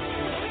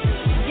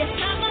 Yes,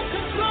 I'm a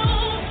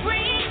control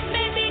freak,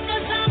 baby,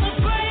 'cause I'm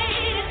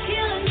afraid it's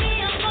killing me.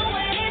 I'm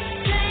going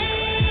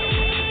insane.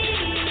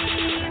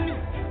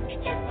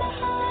 In my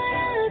heart,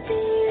 I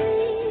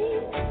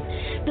believe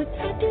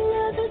that you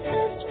have the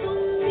best for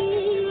me.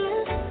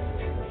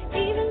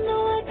 Even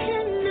though I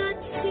cannot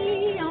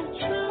see, I'll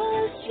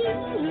trust you,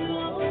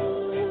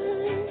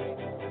 Lord.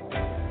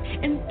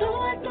 And though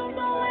I don't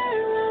know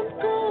where I'm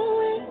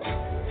going,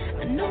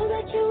 I know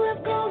that you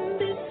have gone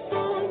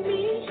before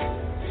me.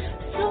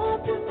 So I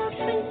put my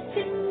faith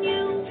in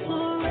you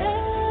forevermore.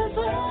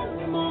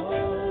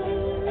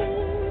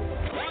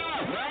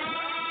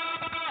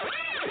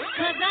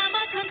 'Cause I'm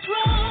a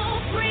control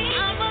freak.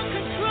 I'm a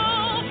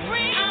control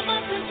freak. I'm a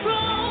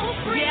control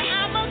freak.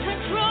 Yeah, I'm a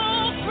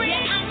control freak.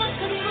 Yeah, I'm a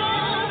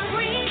control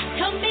freak.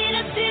 Help me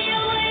to see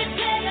your ways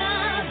better,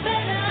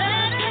 better,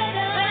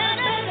 better,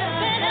 better,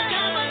 better.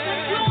 I'm a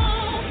control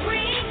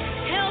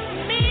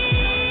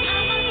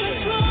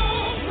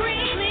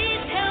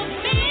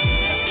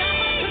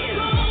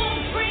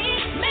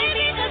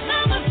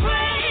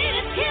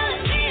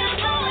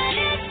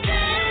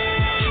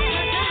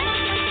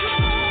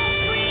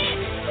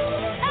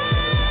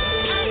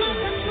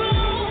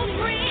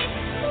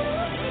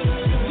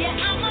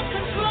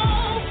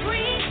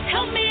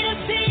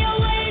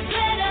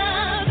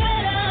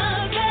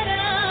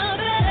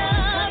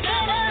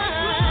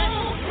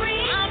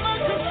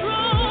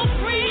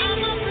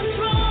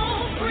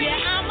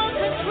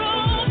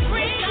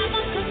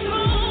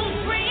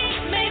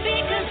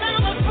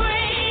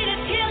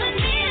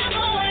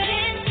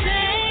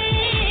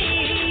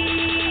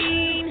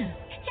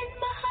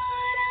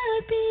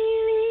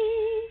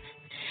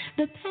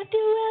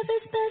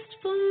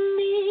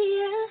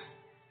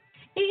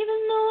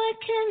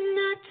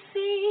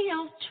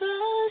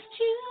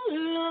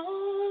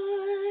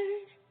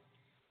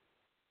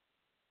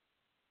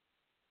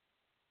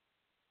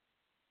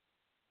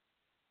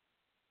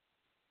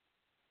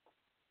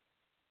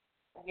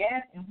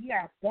Yes, and we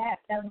are back.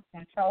 That was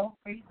Control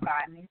Freak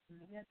by Miss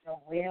Leah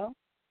Joelle.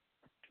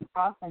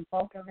 Awesome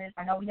vocalist.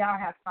 I know we all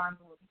have times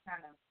where we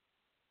kind of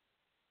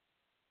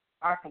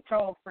are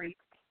control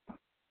freaks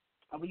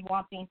and we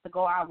want things to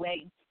go our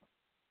way,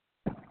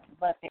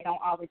 but they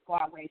don't always go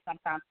our way.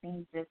 Sometimes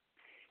things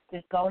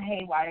just go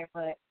haywire,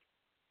 but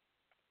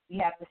we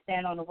have to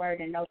stand on the word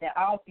and know that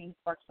all things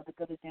work for the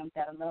good of them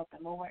that love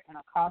the Lord and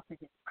are called to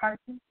his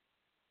purpose.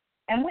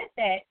 And with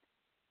that,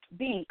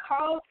 being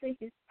called to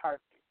his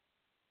purpose.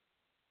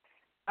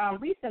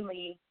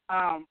 Recently,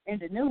 in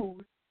the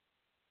news,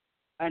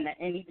 and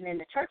even in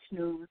the church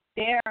news,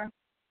 there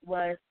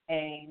was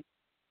a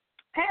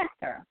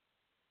pastor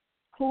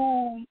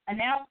who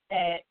announced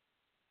that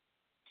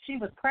she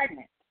was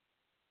pregnant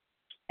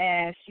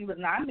and she was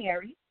not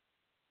married,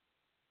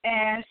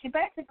 and she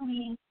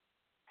basically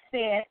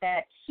said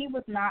that she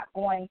was not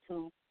going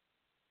to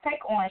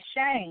take on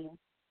shame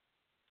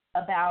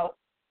about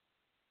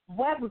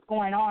what was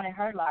going on in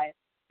her life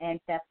and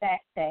the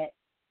fact that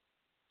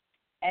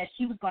as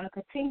she was going to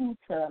continue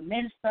to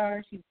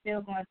minister, she was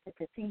still going to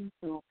continue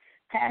to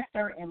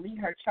pastor and lead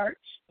her church,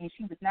 and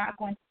she was not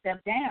going to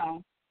step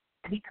down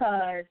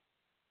because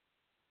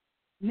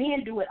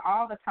men do it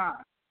all the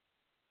time,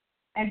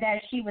 and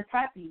that she was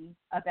happy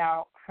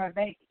about her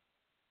baby,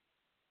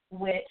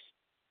 which,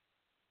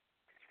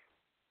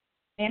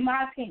 in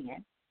my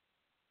opinion,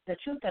 the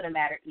truth of the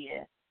matter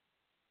is,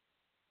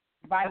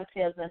 the Bible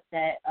tells us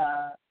that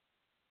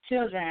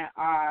children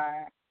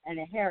are an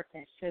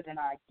inheritance, children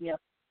are a gift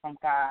from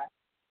God,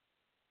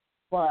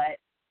 but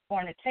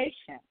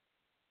fornication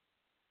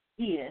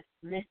is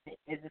listed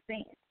as a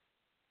sin.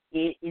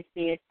 It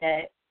says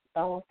that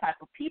those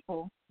type of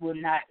people will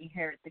not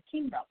inherit the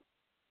kingdom.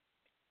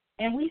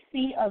 And we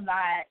see a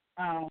lot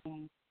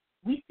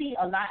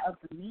of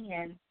the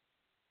men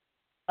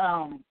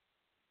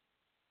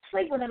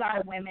sleep with a lot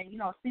of women,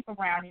 sleep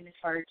around in the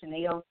church, and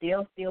they'll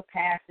still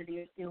pastor,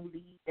 they'll still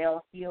lead,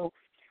 they'll still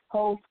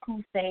host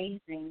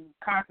crusades and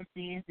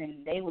conferences,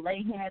 and they will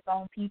lay hands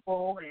on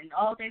people, and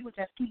they would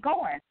just keep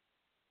going.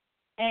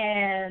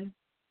 And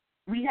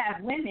we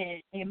have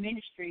women in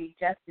ministry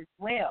just as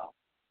well.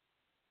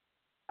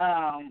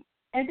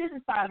 And this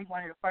is probably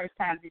one of the first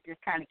times it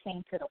just kind of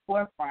came to the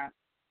forefront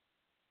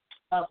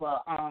of a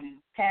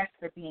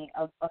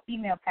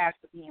female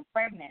pastor being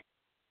pregnant.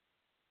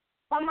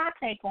 But my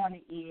take on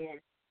it is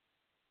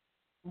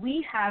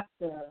we have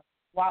to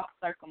walk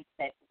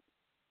circumspectly.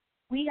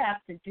 We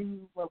have to do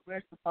what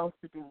we're supposed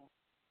to do.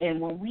 And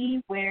when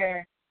we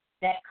wear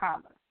that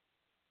collar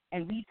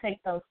and we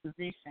take those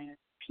positions,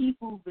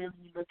 people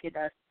really look at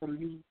us to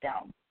lead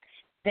them.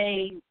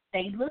 They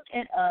look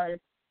at us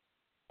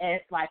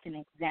as like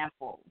an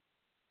example.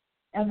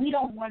 And we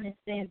don't want to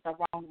send the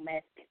wrong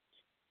message.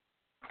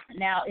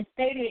 Now, it's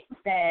stated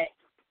that,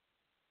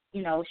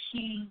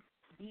 she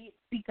did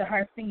speak to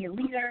her senior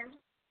leaders,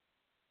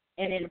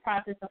 and in the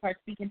process of her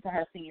speaking to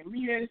her senior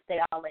leaders, they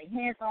all laid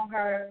hands on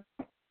her,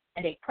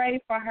 and they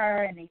prayed for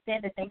her, and they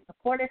said that they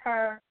supported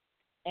her,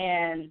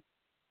 and,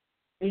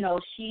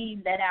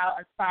 she let out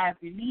a sigh of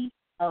relief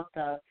of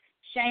the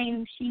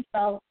shame she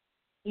felt,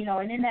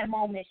 and in that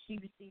moment she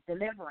received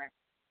deliverance.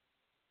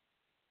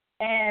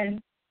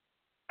 And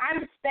I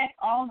respect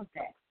all of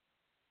that.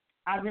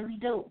 I really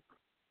do.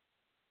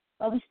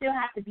 But we still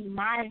have to be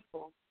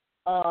mindful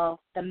of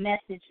the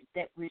message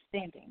that we're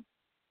sending,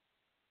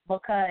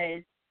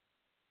 because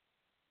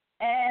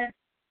as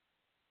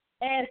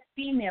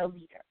female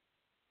leaders,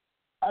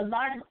 a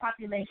larger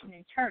population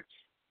in church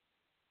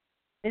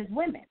is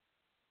women,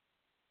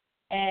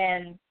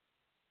 and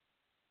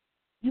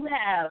you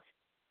have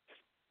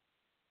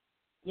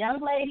young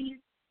ladies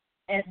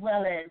as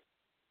well as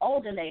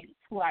older ladies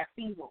who are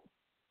single,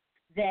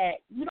 that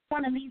you don't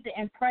want to leave the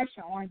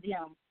impression on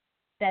them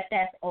that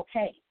that's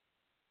okay.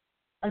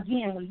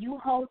 Again, when you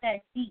hold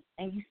that seat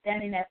and you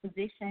stand in that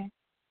position,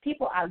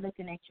 people are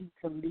looking at you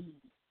to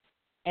lead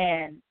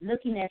and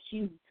looking at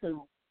you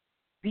to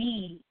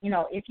be,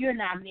 if you're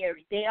not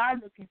married, they are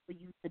looking for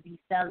you to be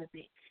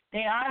celibate.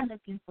 They are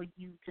looking for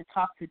you to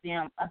talk to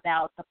them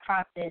about the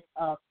process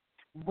of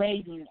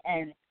waiting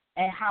and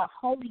how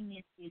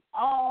holiness is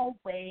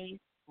always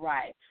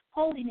right.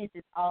 Holiness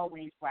is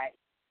always right.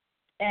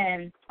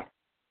 And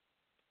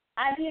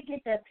I did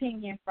get the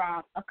opinion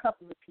from a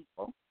couple of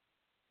people.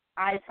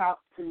 I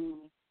talked to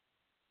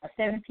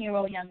a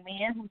 17-year-old young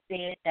man who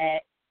said that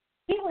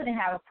he wouldn't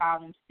have a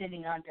problem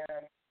sitting under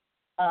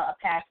a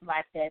pastor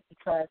like that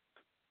because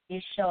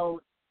it showed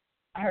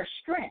her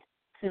strength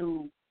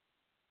to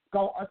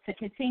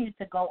continue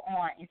to go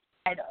on in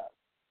spite of.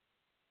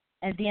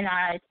 And then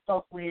I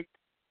spoke with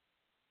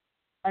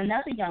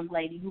another young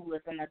lady who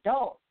was an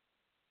adult,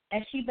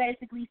 and she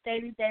basically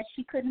stated that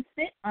she couldn't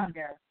sit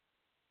under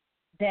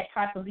that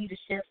type of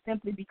leadership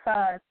simply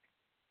because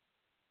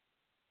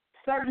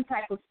certain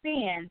type of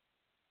sin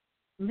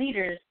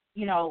leaders,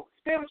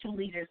 spiritual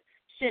leaders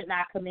should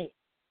not commit.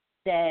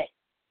 That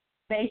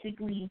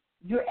basically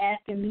you're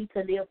asking me to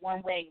live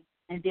one way,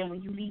 and then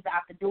when you leave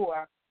out the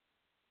door,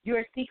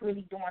 you're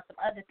secretly doing some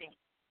other things.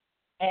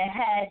 And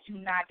had you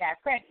not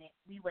got pregnant,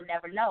 we would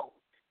never know.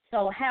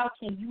 So how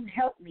can you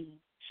help me,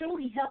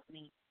 truly help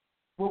me,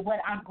 with what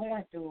I'm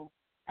going through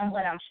and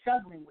what I'm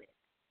struggling with?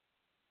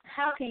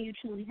 How can you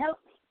truly help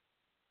me?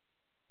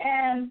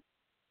 And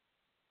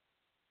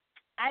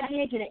I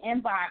did get an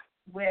inbox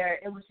where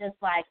it was just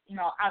like,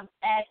 I was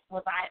asked,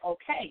 was I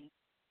okay?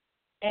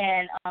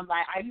 And I'm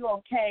like, are you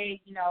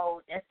okay?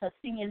 It's a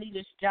senior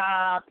leader's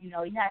job. You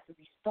have to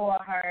restore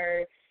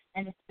her,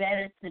 and it's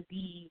better to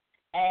be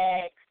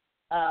asked.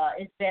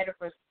 It's better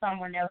for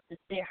someone else to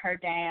sit her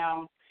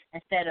down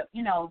instead of,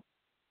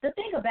 the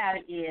thing about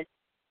it is,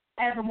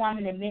 as a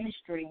woman in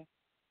ministry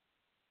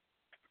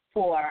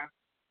for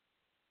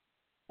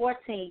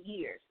 14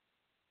 years,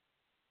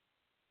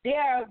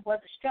 there was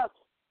a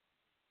struggle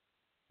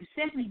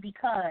simply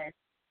because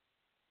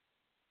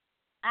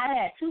I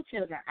had 2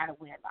 children out of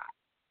wedlock.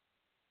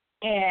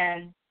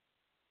 And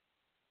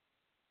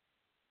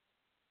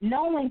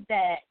knowing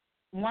that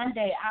one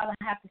day I would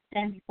have to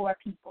stand before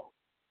people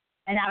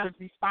and I was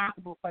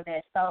responsible for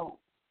their soul,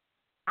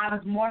 I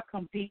was more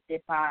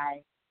convicted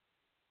by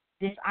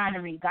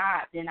dishonoring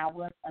God than I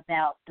was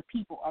about the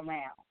people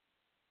around.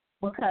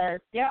 Because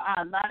there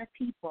are a lot of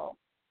people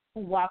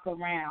who walk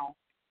around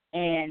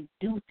and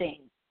do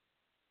things,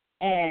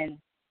 and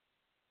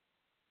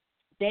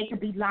they could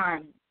be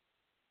lying,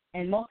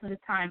 and most of the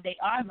time they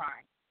are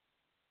lying,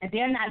 and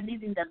they're not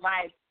living the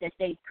life that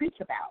they preach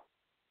about.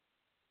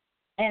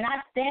 And I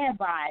stand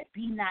by,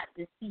 be not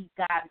deceived,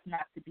 God is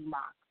not to be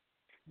mocked,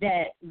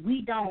 that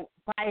we don't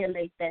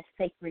violate that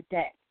sacred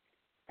debt,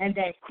 and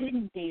that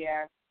sitting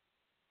there,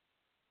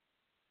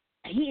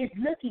 he is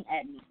looking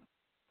at me.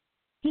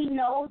 He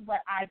knows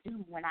what I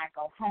do when I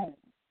go home.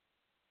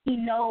 He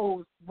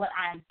knows what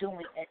I'm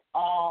doing at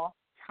all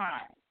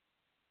times.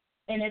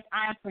 And if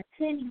I'm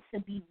pretending to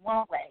be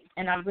one way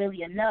and I'm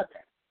really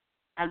another,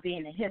 I'm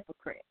being a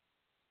hypocrite.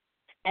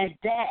 And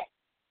that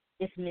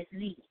is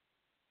misleading,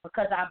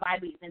 because our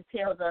Bible even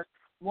tells us,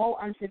 woe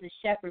unto the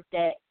shepherd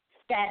that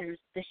scatters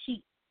the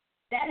sheep.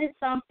 That is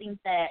something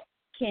that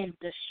can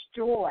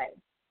destroy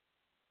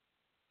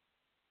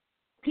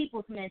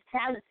people's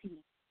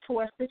mentality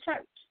towards the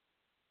church.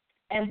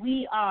 And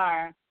we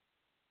are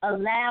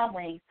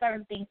allowing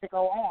certain things to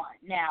go on.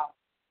 Now,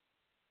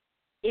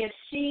 if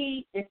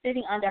she is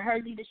sitting under her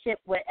leadership,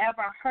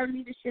 whatever her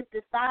leadership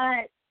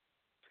decides,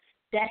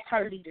 that's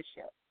her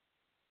leadership.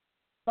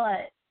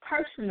 But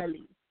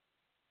personally,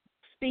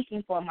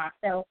 speaking for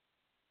myself,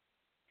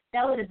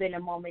 that would have been a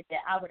moment that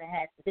I would have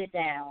had to sit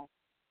down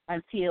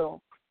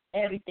until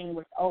everything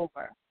was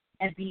over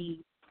and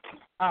be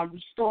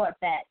restored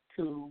back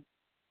to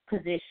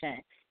position,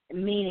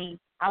 meaning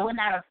I would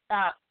not have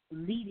stopped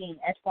leading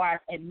as far as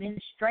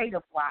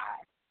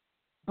administrative-wise,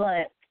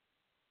 but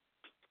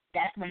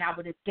that's when I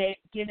would have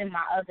given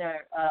my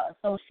other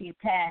associate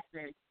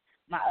pastors,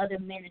 my other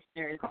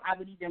ministers, I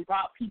would even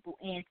brought people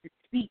in to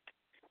speak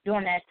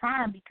during that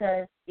time,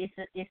 because it's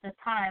a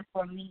time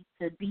for me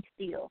to be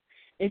still.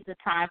 It's a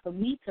time for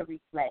me to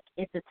reflect.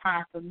 It's a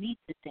time for me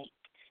to think.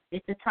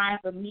 It's a time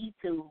for me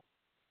to,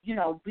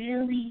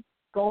 really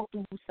go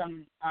through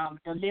some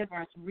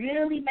deliverance,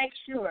 really make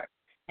sure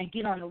and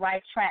get on the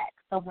right track.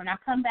 So when I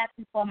come back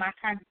before my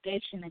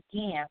congregation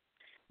again,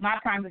 my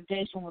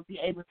congregation will be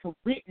able to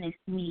witness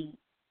me,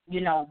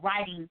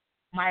 righting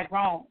my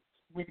wrongs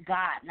with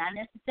God, not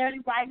necessarily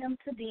writing them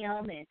to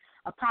them and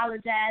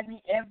apologizing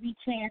every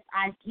chance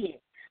I get,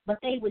 but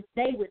they would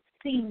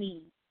see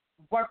me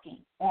working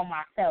on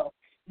myself,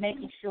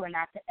 making sure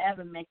not to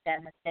ever make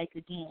that mistake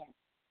again.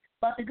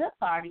 But the good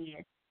part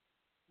is,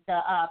 the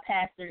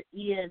pastor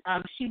is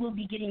she will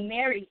be getting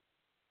married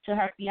to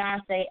her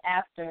fiance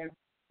after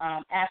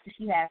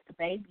she has the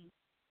baby.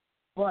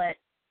 But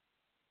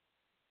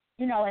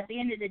at the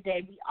end of the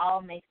day, we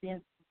all make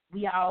sins.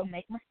 We all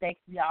make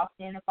mistakes. We all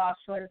sin and fall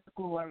short of the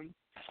glory.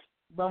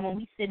 But when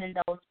we sit in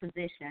those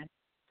positions,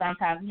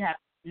 sometimes we have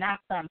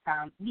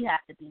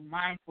to be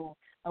mindful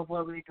of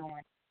what we're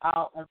doing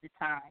all of the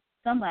time.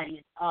 Somebody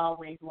is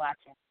always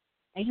watching.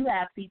 And you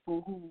have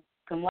people who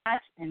can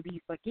watch and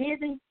be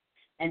forgiving,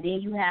 and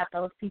then you have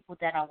those people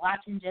that are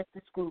watching just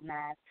to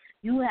scrutinize.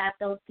 You have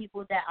those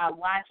people that are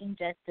watching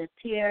just to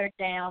tear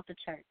down the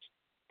church.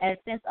 And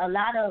since a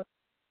lot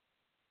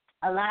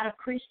of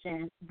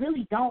Christians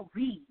really don't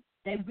read,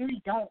 they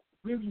really don't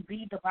really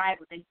read the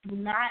Bible. They do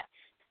not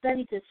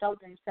study to show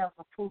themselves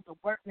approved. The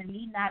workman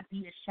need not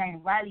be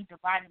ashamed, rightly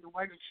dividing the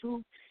word of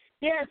truth.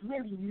 There's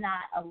really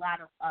not a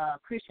lot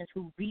of Christians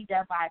who read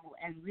their Bible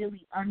and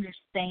really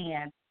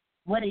understand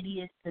what it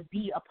is to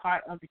be a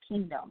part of the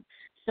kingdom.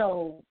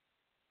 So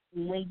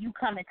when you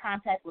come in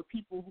contact with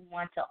people who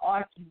want to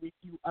argue with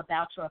you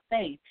about your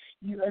faith,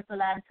 it's a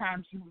lot of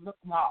times you look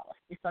lost.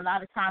 It's a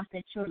lot of times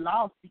that you're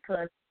lost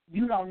because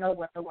you don't know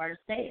what the word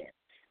says.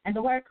 And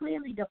the word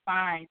clearly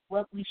defines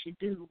what we should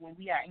do when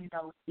we are in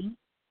those seats.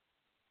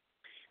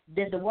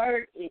 The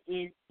word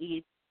is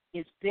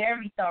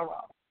very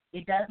thorough.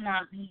 It does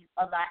not leave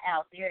a lot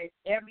out. There is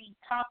every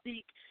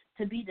topic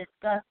to be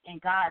discussed and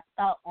God's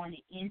thought on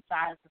the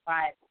inside of the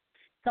Bible.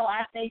 So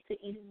I say to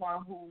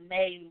anyone who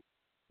may,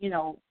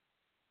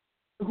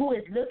 who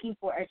is looking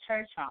for a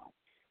church home,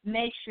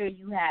 make sure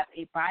you have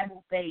a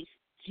Bible-based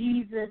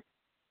Jesus,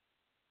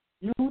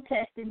 New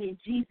Testament,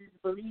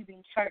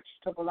 Jesus-believing church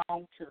to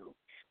belong to.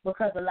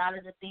 Because a lot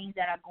of the things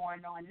that are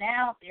going on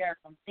now, there are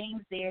some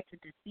things there to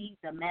deceive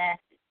the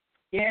masses.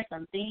 There are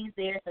some things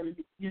there to,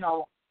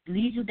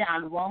 lead you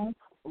down the wrong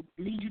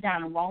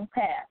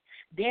path.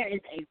 There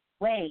is a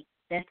way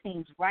that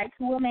seems right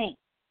to a man.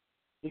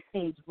 It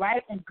seems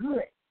right and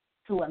good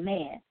to a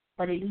man,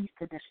 but it leads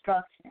to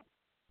destruction.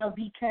 So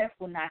be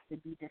careful not to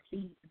be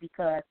deceived,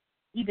 because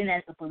even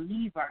as a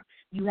believer,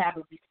 you have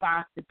a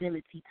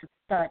responsibility to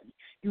study.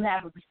 You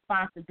have a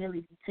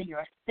responsibility to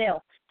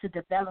yourself to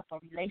develop a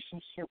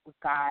relationship with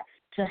God,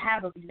 to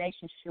have a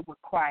relationship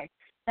with Christ,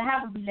 to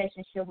have a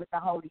relationship with the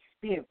Holy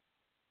Spirit.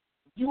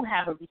 You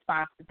have a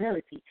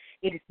responsibility.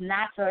 It is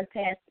not your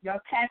pastor. Your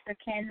pastor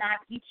cannot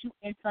get you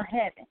into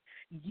heaven.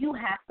 You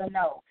have to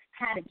know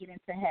how to get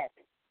into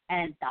heaven.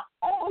 And the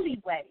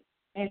only way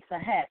into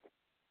heaven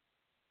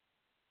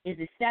is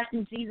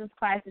accepting Jesus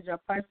Christ as your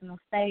personal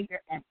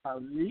Savior and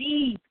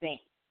believing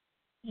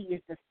He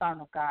is the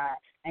Son of God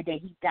and that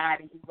He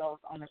died and He rose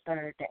on the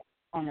third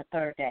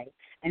day.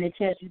 And it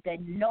tells you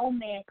that no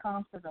man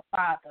comes to the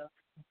Father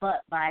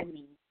but by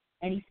me.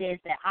 And He says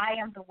that I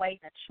am the way,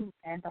 the truth,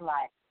 and the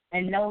life.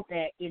 And know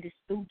that it is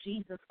through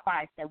Jesus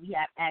Christ that we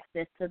have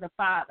access to the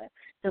Father.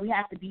 So we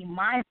have to be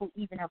mindful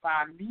even of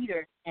our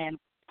leaders and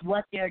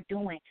what they're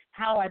doing.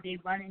 How are they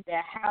running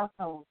their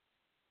households?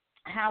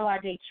 How are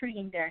they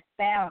treating their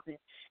spouses?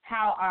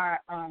 How are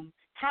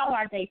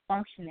they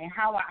functioning?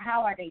 How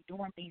are they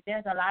doing things?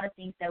 There's a lot of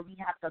things that we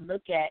have to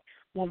look at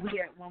when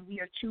we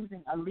are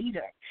choosing a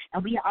leader,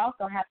 and we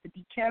also have to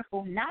be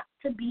careful not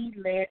to be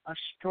led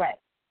astray,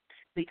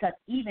 because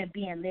even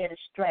being led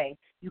astray,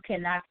 you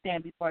cannot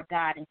stand before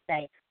God and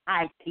say,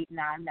 "I did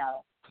not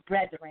know."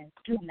 Brethren,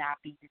 do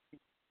not be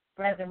deceived.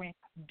 Brethren,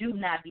 do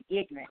not be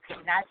ignorant.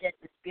 Not just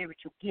the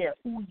spiritual gift,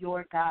 who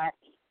your God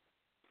is.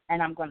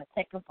 And I'm going to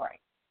take a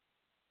break.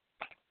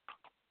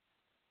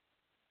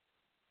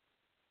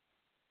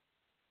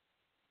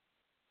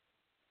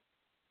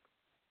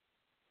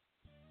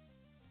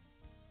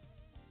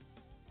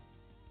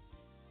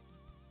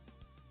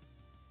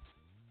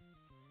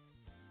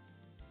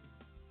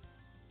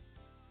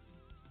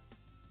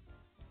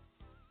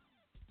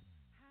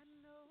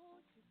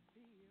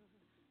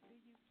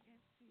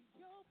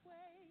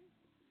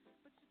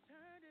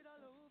 Turn it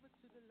all over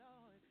to the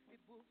Lord, it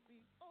will be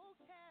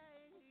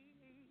okay.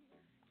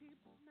 Keep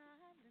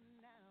smiling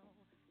now,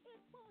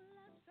 it won't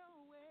last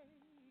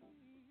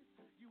always.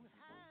 You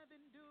have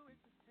endured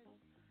the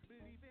test,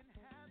 believe and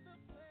have the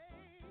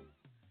faith.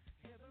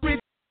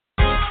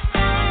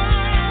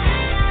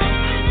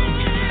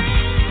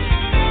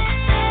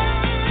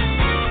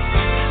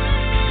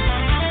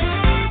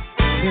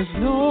 There's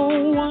no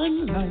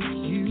one like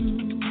you,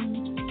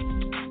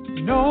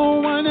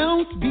 no one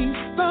else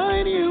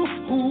beside you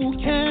who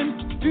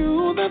can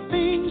do the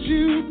things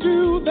you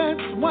do.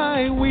 That's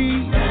why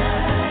we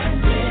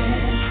stand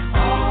in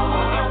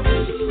awe of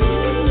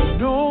you.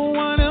 No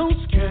one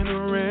else can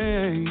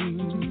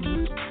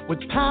reign with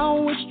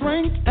power,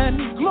 strength,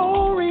 and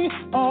glory.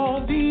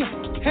 All the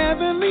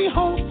heavenly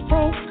hosts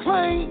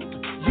proclaim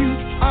you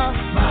are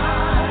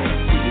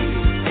mighty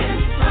in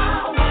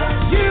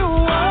power. You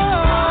are.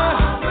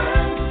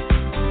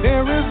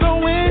 There is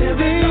no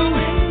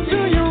ending to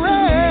your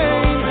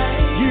reign.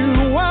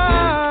 You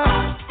are.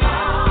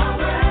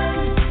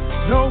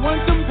 No one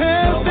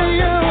compares to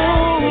you.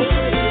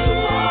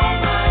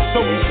 So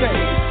we say,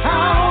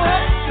 how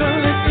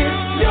excellent is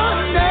your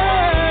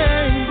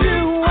name.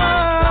 You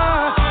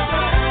are.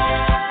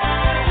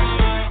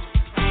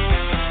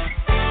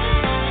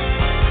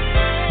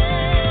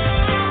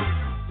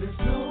 There's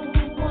no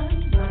one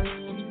like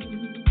you.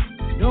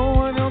 No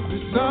one else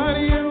beside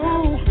you.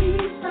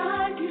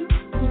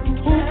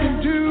 Who can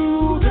do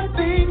the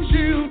things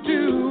you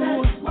do.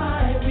 That's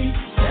why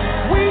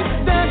we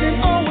stand in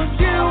awe of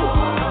you.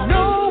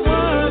 No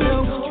one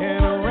else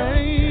can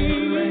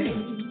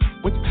reign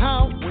with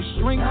power,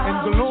 strength,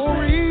 and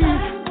glory.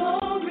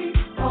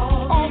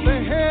 All the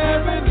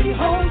heavenly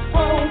hosts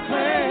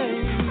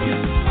proclaim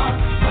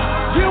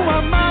you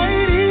are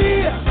mighty.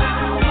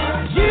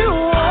 You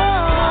are.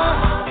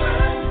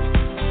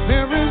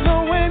 There is no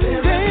ending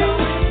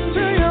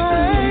to your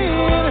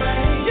reign.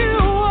 You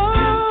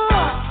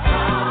are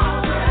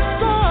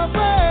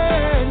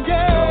sovereign,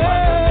 yeah.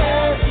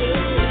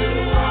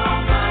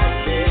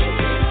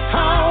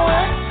 How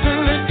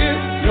excellent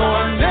is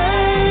your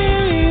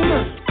name.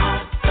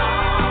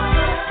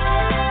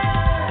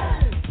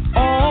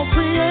 All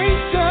creation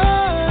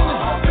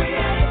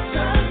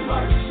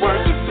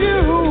worships you.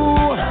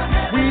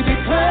 We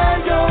declare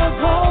your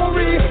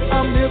glory,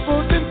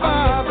 omnipotent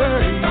Father.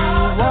 You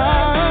are.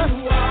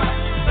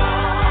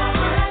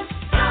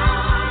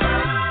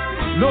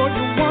 Lord,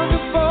 you're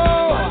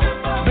wonderful,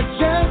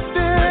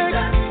 majestic.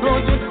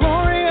 Lord, you're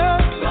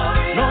glorious.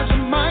 Lord,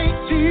 you're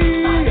mighty,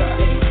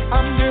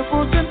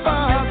 omnipotent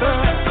Father.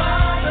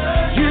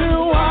 You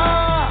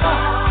are.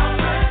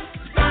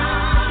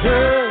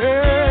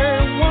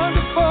 Yeah,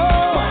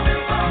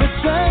 wonderful,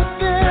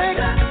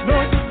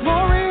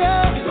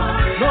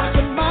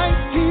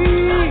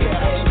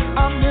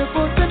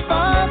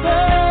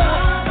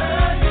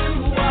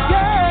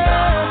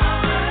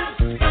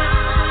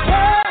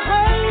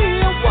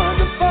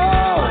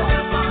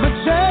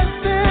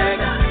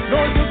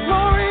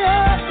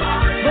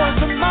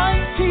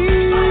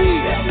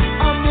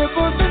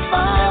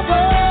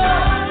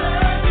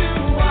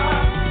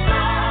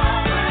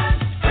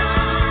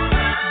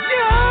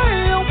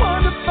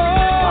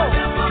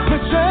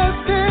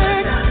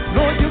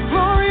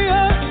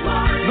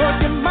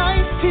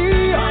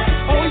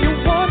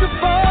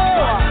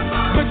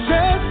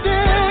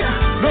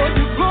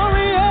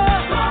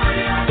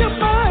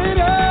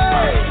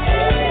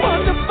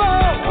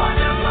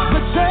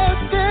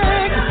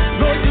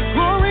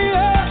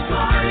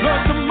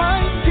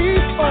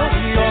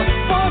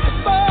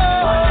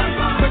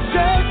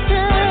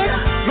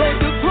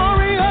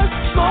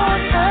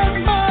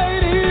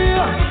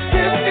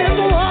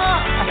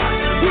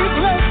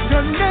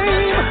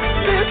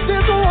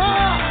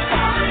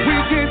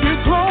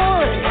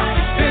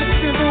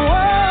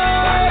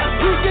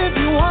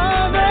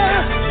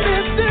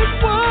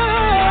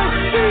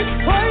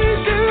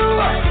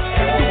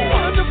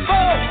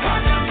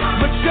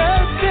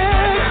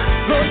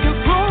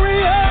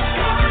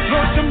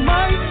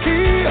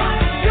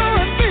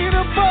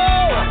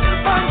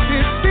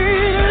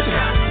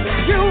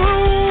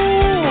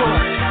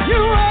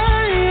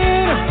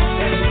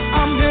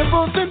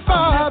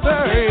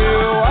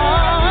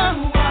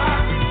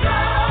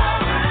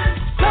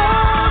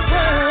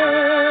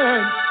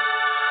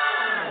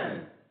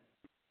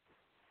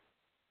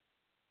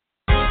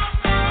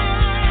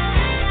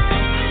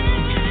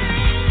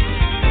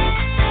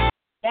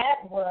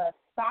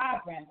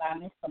 by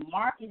Mr.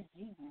 Marcus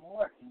G.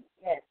 Morgan.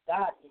 Yes,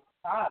 God is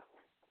sovereign.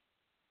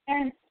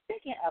 And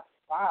speaking of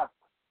sovereign,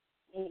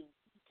 he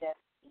just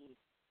is.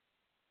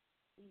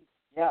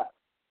 He's just.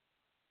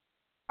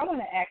 I want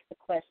to ask the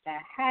question,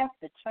 has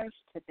the church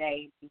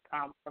today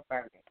become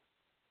perverted?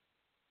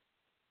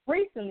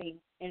 Recently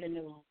in the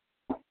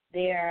news,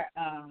 there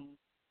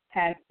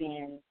has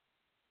been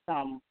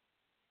some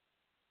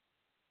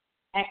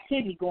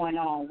activity going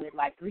on with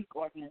like Greek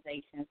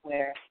organizations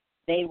where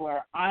they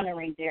were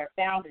honoring their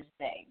Founders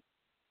Day.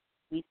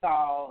 We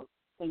saw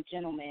some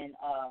gentlemen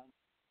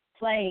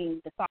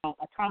playing the song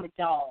Atomic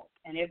Dog,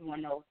 and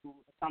everyone knows who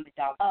Atomic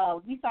Dog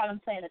is. We saw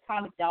them playing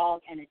Atomic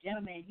Dog, and the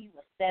gentleman, he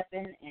was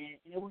stepping, and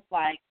it was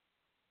like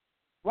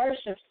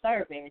worship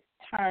service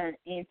turned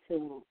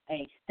into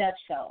a step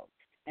show.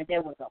 And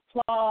there was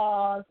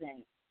applause,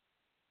 and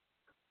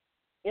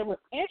it was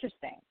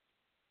interesting.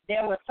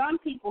 There were some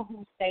people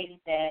who stated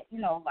that,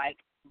 like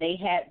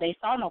they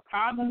saw no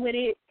problem with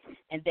it,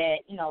 and that,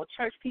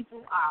 church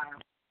people are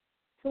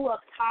too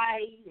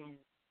uptight and,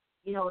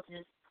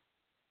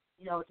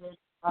 just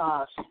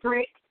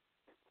strict.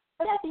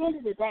 But at the end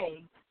of the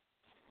day,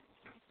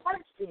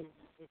 church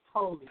is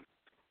holy.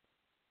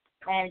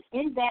 And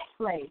in that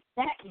place,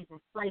 that is a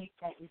place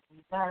that is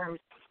reserved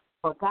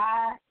for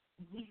God,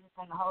 Jesus,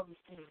 and the Holy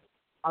Spirit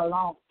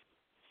alone.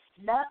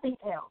 Nothing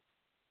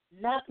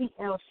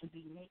else should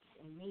be mixed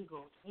and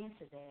mingled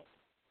into that.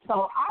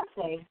 So I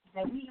say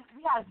that we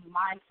got to be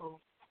mindful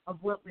of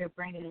what we're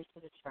bringing into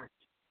the church.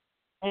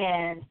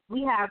 And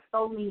we have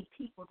so many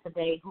people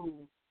today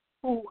who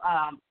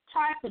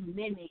try to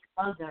mimic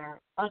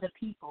other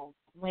people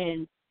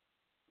when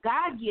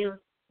God gives,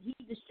 he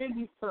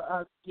distributes to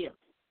us gifts.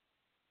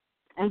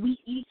 And we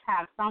each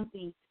have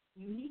something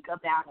unique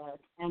about us.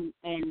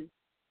 And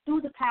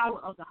through the power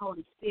of the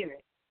Holy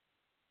Spirit,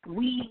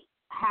 we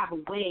have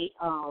a way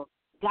of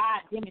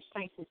God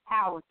demonstrates his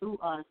power through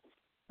us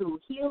through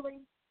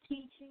healing,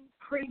 teaching,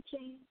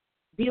 preaching,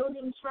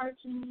 building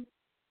churches,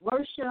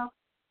 worship.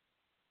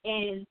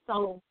 And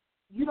so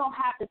you don't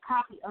have to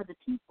copy other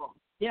people.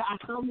 There are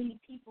so many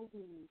people who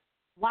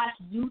watch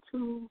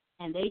YouTube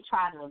and they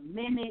try to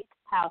mimic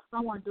how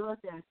someone does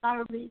their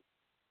service.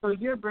 So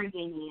you're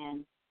bringing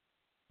in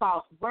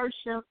false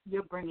worship.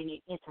 You're bringing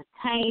in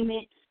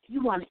entertainment.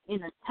 You want to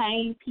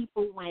entertain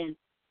people when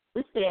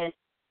it says,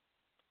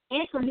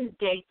 enter his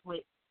gates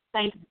with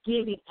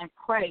thanksgiving and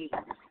praise,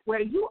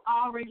 where you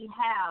already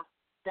have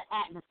the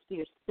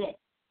atmosphere set.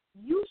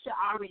 You should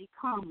already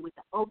come with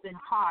an open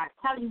heart,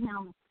 telling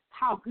him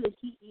how good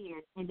he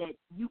is, and that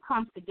you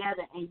come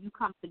together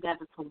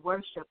to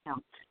worship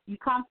him. You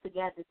come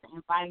together to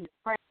invite his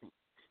presence.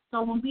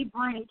 So when we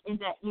bring in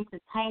that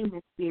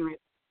entertainment spirit,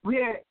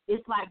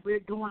 it's like we're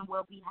doing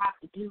what we have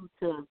to do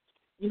to,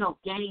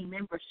 gain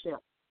membership.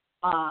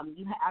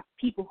 You have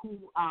people who,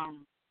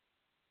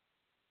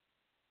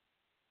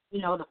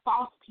 the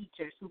false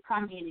teachers who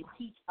come in and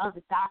teach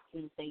other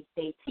doctrines.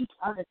 They teach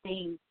other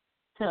things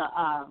to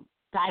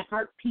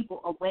divert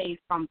people away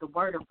from the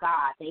Word of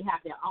God. They have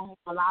their own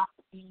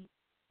philosophy.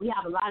 We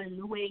have a lot of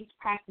New Age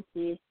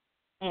practices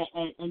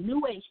and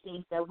New Age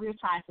things that we're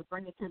trying to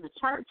bring into the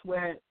church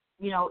where,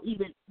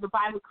 even the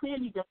Bible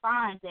clearly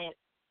defines that,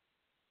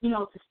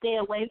 to stay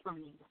away from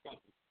these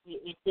things.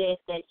 It says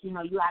that, you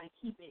ought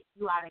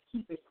to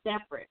keep it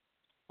separate.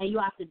 And you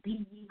have to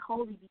be ye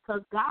holy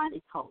because God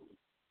is holy.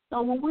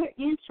 So when we're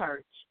in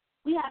church,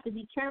 we have to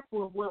be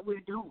careful of what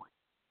we're doing.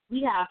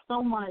 We have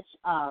so much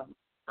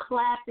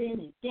clapping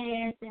and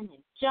dancing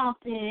and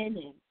jumping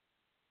and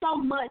so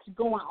much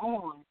going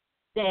on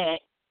that,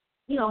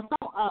 some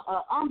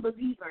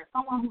unbeliever,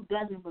 someone who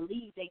doesn't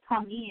believe, they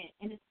come in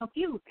and it's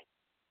confusing.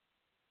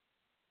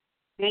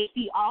 They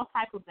see all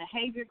type of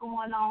behavior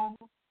going on,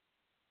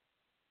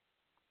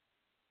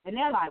 and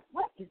they're like,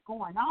 what is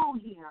going on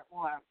here?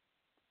 Or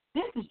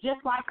this is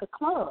just like a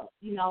club,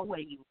 where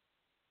you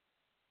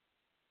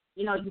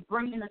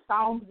bring in the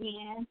songs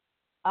in.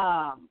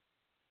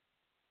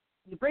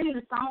 You bringing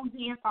the songs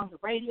in from the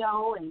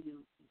radio, and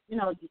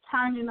you're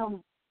turning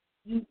them.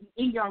 You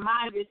in your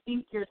mind, you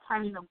think you're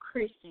turning them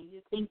Christian.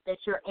 You think that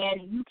you're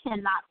adding. You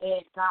cannot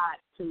add God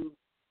to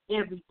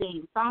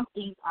everything. Some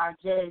things are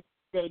just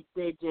that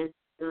just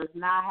does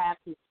not have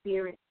His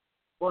Spirit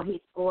or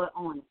His oil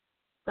on it.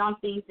 Some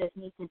things that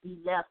need to be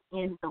left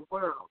in the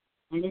world.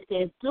 And it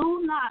says,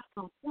 do not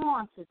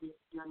conform to this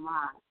your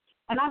mind.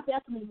 And I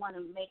definitely want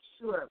to make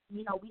sure,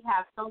 we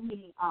have so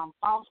many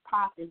false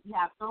prophets. We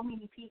have so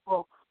many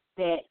people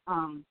that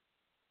want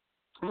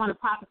to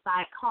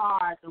prophesy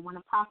cars and want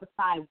to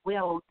prophesy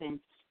wealth, and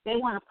they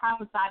want to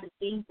prophesy the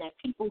things that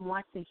people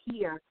want to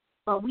hear,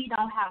 but we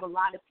don't have a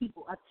lot of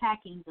people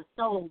attacking the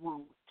soul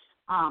wound,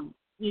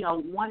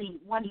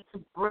 wanting to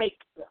break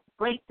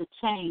the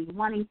chain,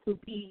 wanting to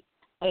be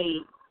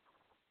a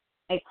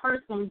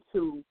person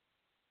to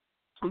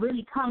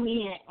really come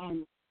in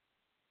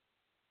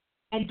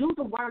and do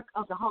the work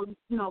of the Holy,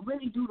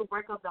 really do the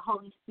work of the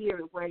Holy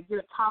Spirit, where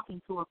you're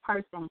talking to a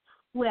person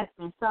who has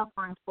been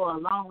suffering for a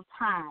long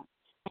time,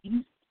 and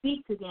you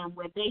speak to them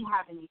where they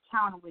have an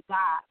encounter with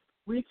God,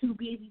 We're too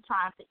busy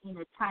trying to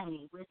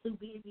entertain. We're too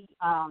busy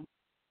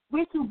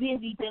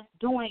just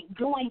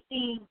doing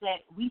things that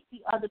we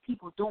see other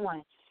people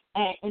doing,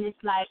 and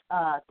it's like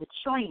the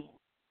trend.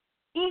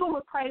 Even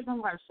with praise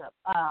and worship,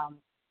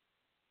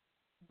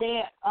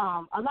 there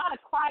a lot of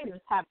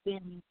choirs have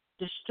been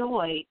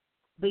destroyed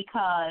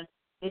because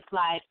it's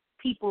like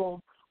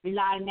people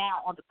rely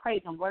now on the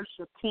praise and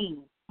worship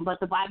team. But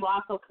the Bible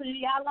also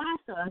clearly outlines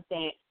to us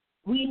that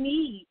we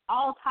need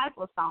all type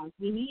of songs.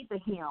 We need the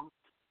hymns.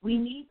 We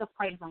need the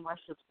praise and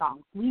worship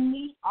songs. We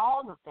need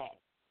all of that.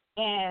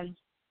 And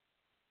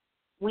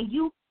when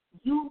you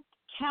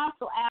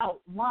cancel out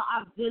one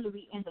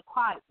auxiliary in the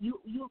choir, you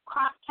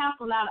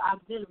cancel out an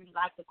auxiliary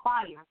like the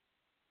choir,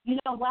 you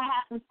know what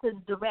happens to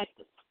the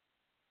directors?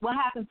 What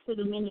happens to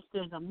the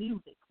ministers of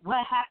music?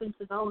 What happens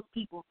to those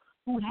people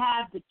who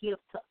have the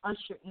gift to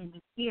usher in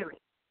the spirit?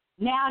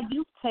 Now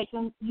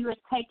you're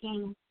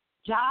taking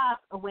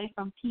jobs away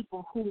from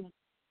people who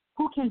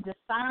can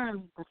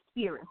discern the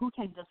spirit, who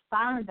can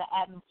discern the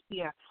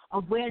atmosphere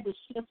of where the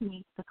shift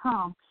needs to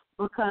come,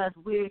 because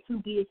we're too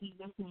busy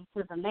listening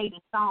to the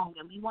latest song,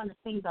 and we want to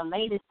sing the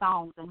latest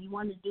songs, and we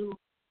want to do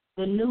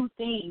the new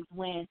things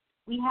when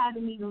we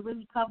haven't even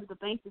really covered the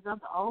basis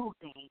of the old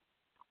things.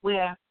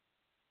 Where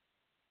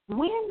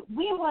when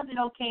was it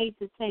okay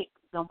to take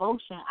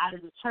devotion out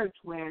of the church,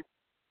 where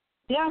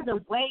there's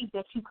a way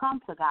that you come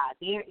to God?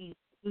 There is,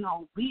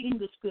 reading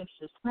the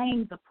scriptures,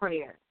 saying the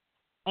prayers.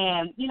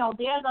 And,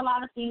 there's a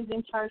lot of things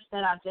in church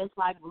that are just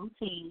like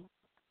routine,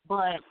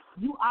 but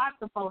you are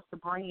supposed to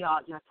bring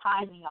your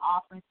tithe and your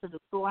offerings to the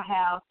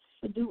storehouse,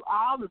 to do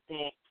all of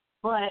that.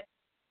 But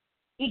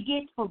it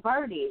gets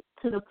perverted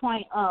to the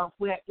point of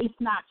where it's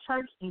not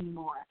church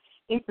anymore.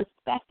 It's a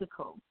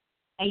spectacle.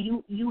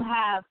 And you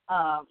have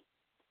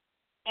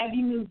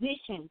every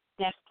musician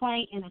that's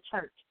playing in a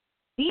church.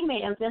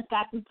 Female just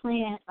got to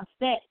playing a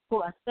set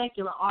for a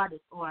secular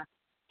artist, or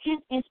his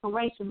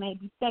inspiration may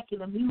be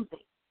secular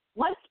music.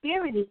 What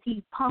spirit is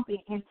he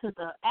pumping into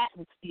the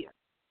atmosphere?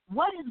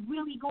 What is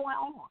really going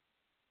on?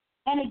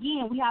 And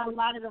again, we have a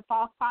lot of the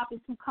false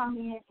prophets who come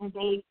in and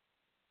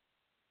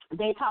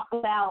they talk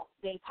about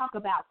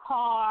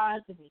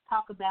cars, and they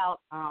talk about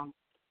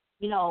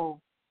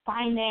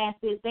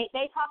finances.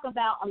 They talk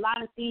about a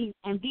lot of things,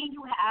 and then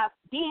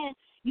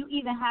you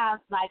even have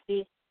like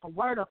this a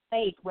word of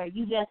faith where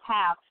you just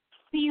have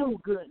feel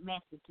good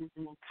messages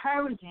and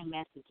encouraging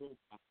messages,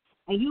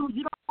 and you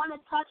don't want to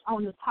touch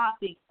on the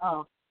topic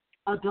of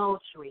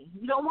adultery.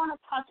 You don't want to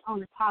touch on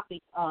the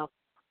topic of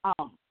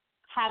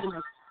having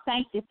a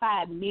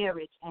sanctified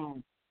marriage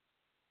and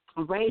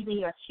raising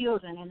your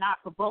children and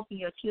not provoking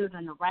your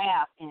children to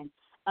wrath and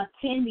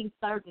attending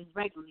service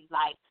regularly.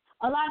 Like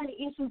a lot of the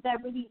issues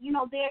that really,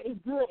 there is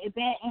good and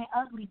bad and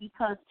ugly,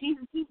 because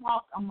Jesus, he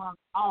walked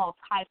amongst all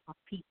types of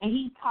people, and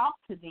he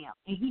talked to them,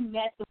 and he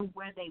met them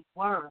where they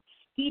were.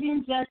 He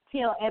didn't just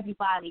tell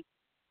everybody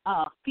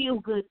feel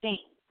good things.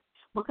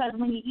 Because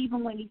when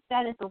he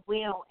sat at the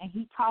well and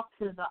he talked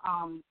to the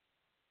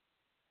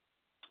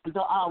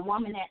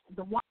woman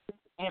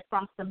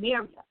from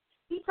Samaria,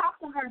 he talked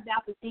to her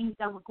about the things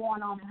that were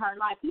going on in her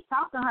life. He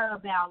talked to her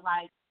about,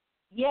 like,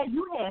 yeah,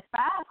 you had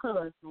 5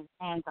 husbands,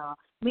 and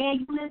man,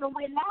 you living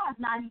with now is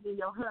not even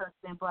your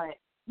husband, but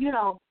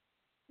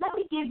let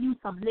me give you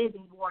some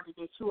living water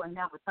that you will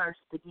never thirst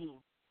again.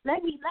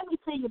 Let me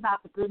tell you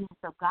about the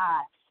goodness of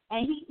God.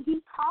 And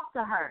he talked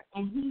to her,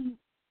 and he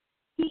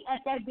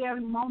at that very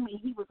moment,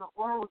 he was an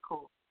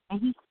oracle,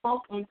 and he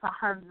spoke into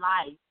her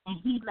life, and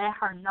he let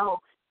her know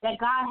that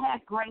God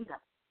had greater.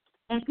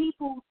 And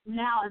people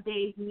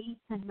nowadays need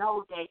to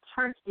know that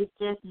church is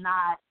just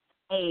not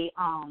a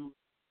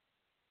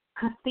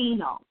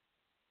casino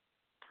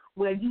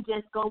where you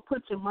just go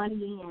put your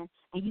money in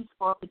and you're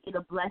supposed to get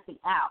a blessing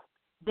out.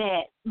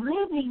 That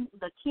living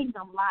the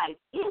kingdom life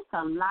is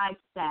a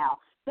lifestyle.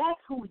 That's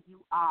who you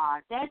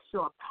are. That's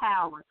your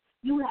power.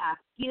 You have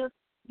gifts.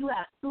 You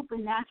have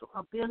supernatural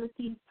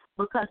abilities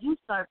because you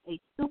serve a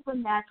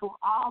supernatural,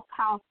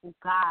 all-powerful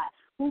God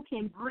who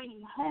can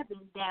bring heaven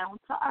down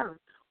to earth,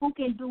 who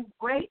can do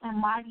great and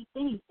mighty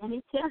things. And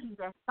it tells you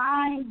that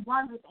signs,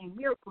 wonders, and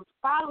miracles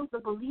follow the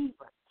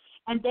believer,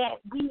 and that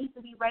we need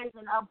to be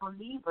raising up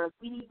believers.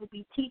 We need to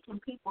be teaching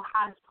people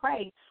how to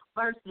pray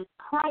versus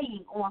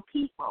preying on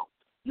people.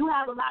 You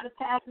have a lot of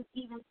pastors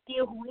even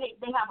still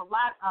they have a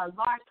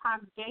large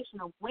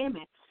congregation of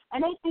women,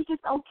 and they think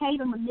it's okay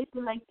to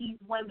manipulate these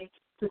women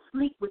to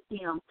sleep with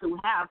them, to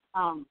have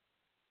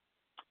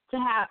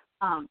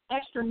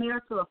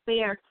extramarital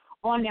affairs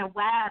on their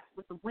wives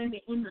with the women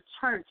in the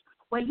church,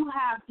 where you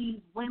have these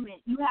women,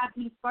 you have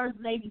these first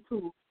ladies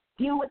who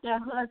deal with their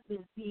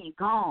husbands being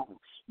gone,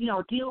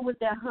 deal with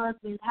their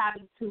husbands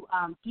having to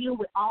deal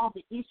with all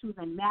the issues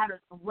and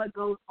matters of what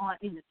goes on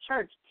in the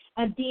church.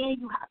 And then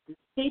you have to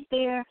sit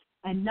there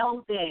and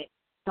know that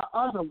the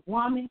other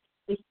woman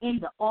is in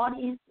the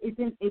audience, is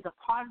a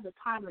part of the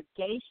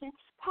congregation.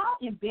 How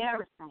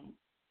embarrassing.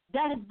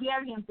 That is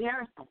very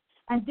embarrassing.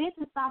 And this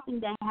is something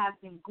that has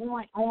been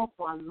going on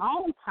for a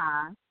long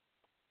time.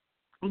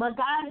 But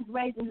God is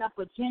raising up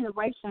a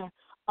generation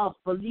of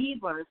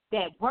believers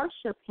that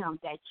worship him,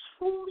 that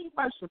truly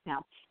worship him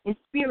in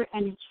spirit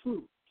and in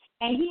truth.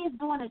 And he is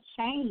doing a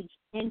change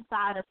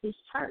inside of his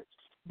church,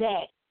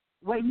 that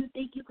where you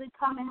think you could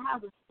come and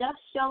have a stuff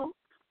show,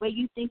 where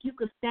you think you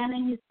could stand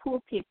in his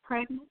pulpit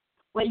pregnant,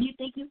 where you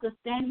think you could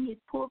stand in his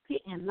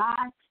pulpit and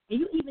lie, and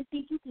you even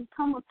think you can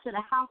come up to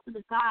the house of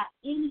the God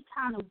any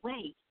kind of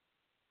way.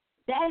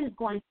 That is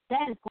going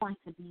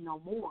to be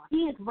no more. He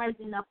is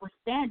raising up a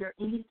standard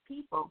in his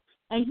people,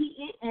 and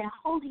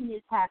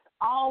holiness has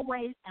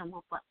always and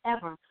will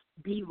forever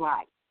be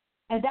right.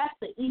 And that's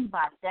for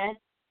anybody. That's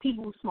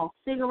people who smoke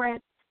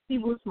cigarettes,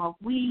 people who smoke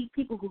weed,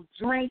 people who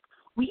drink.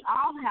 We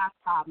all have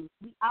problems.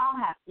 We all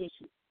have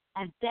issues,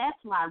 and that's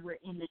why we're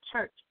in the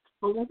church.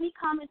 But when we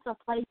come into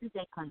places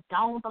that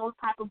condone those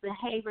type of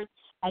behaviors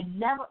and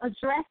never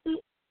address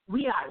it,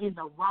 we are in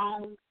the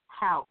wrong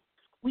house.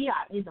 We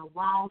are in the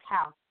wrong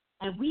house.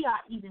 And we are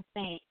even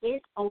saying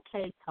it's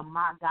okay to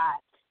my God.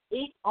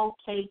 It's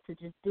okay to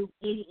just do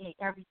any and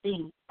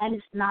everything. And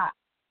it's not.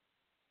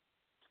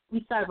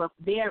 We serve a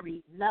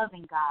very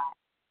loving God,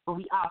 but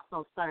we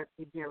also serve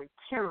a very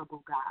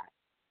terrible God.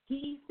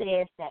 He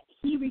says that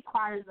he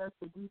requires us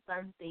to do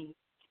certain things.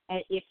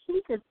 And if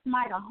he could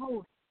smite a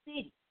whole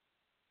city,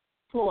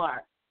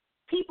 for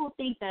people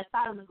think that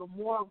Sodom and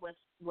Gomorrah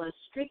was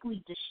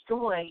strictly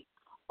destroyed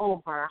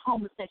over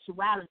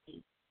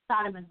homosexuality.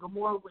 Sodom and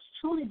Gomorrah was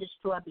truly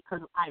destroyed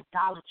because of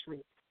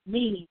idolatry,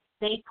 meaning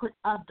they put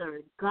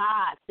other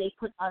gods, they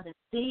put other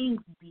things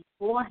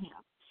before him.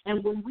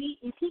 And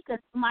if he could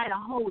smite a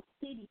whole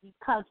city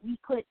because we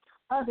put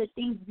other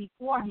things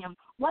before him,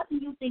 what do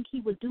you think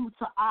he would do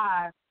to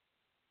our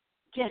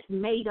just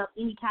made up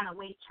any kind of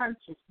way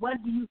churches?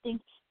 What do you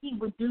think he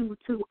would do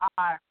to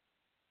our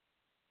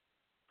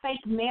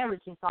fake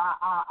marriages,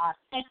 our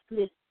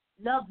sexless,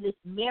 loveless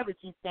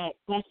marriages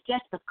that's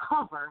just a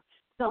cover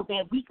so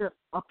that we could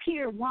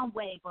appear one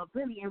way, but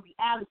really in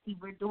reality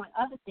we're doing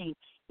other things?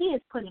 He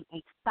is putting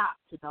a stop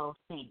to those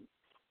things.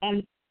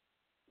 And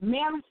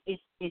marriage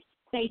is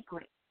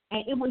sacred.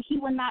 And he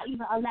will not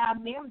even allow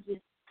marriages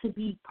to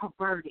be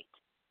perverted.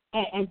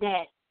 And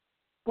that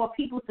for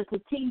people to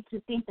continue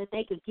to think that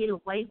they could get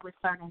away with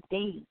certain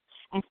things,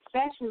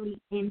 especially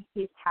in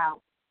his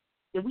house.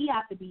 That we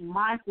have to be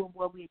mindful of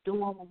what we're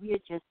doing when we're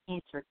just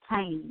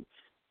entertaining.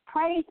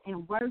 Praise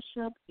and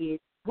worship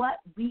is what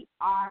we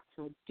are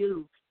to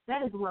do.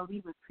 That is what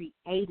we were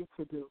created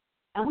to do.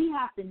 And we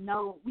have to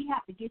know, we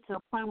have to get to a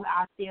point with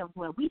ourselves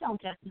where we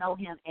don't just know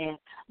him as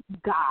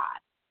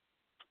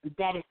God.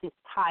 That is his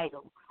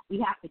title. We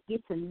have to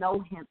get to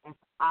know him as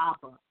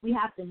Abba. We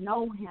have to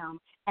know him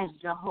as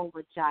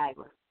Jehovah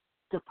Jireh,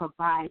 the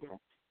provider,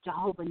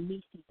 Jehovah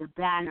Nissi, the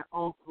banner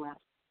over us,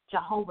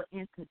 Jehovah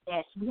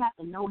Kadesh. We have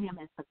to know him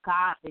as the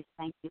God that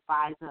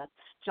sanctifies us.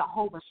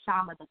 Jehovah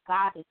Shammah, the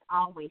God that's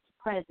always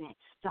present.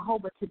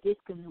 Jehovah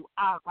Tsidkenu,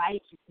 our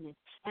righteousness.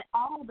 And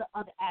all the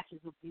other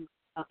attributes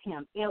of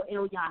him. El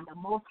Elyon, the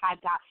Most High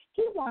God.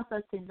 He wants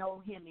us to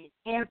know him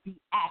in every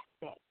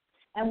aspect.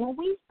 And when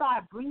we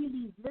start bringing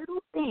these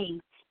little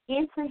things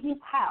into his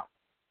house,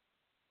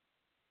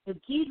 if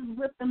Jesus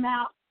whipped them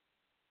out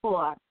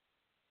for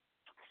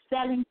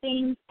selling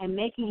things and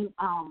making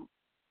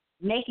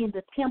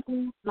the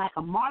temple like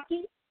a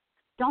market,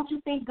 don't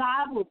you think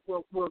God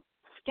will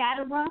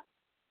scatter us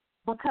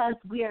because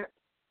we're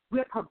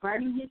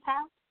perverting his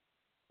house?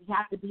 We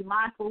have to be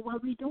mindful of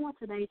what we're doing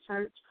today,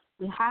 church.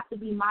 We have to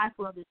be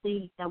mindful of the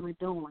things that we're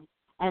doing.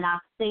 And I've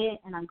said,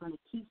 and I'm going to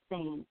keep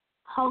saying,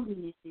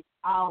 holiness is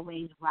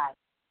always right.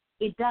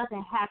 It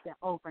doesn't happen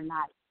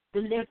overnight.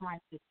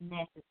 Deliverance is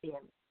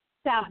necessary.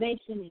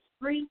 Salvation is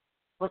free,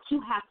 but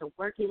you have to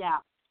work it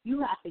out.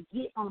 You have to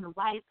get on the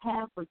right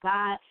path for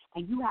God,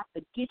 and you have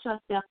to get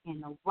yourself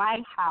in the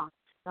right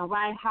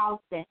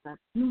house that's a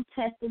New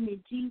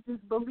Testament Jesus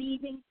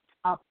believing,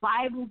 a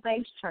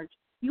Bible-based church.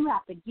 You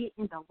have to get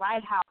in the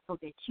right house so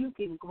that you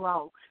can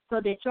grow,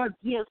 so that your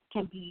gifts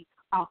can be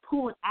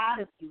pulled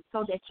out of you,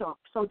 so that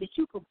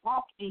you can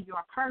walk in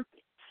your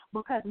purpose.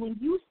 Because when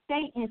you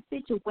stay in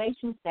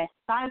situations that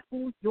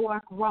stifle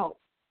your growth,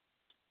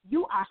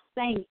 you are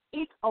saying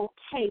it's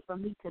okay for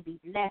me to be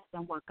less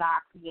than what God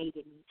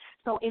created me.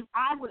 So if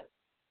I would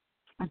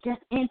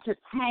just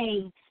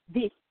entertain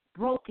this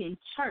broken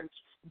church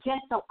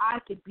just so I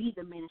could be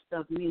the minister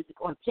of music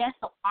or just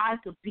so I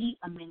could be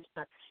a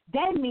minister,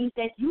 that means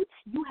that you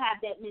have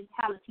that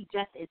mentality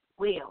just as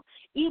well.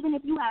 Even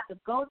if you have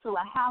to go to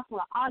a house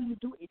where all you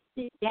do is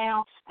sit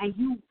down and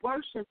you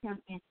worship him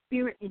in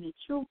spirit and in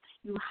truth,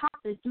 you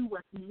have to do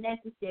what's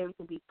necessary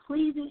to be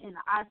pleasing in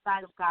the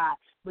eyesight of God,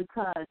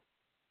 because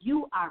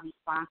you are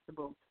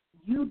responsible.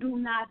 You do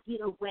not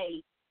get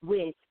away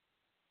with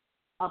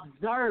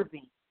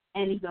observing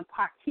and even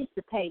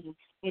participating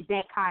in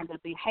that kind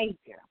of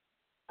behavior.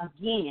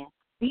 Again,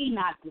 be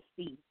not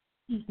deceived.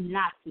 He's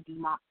not to be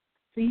mocked.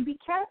 So you be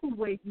careful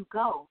where you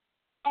go.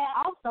 And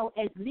also,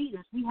 as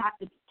leaders, we have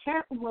to be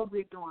careful what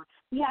we're doing.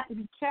 We have to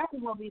be careful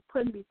what we're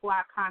putting before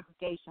our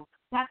congregation.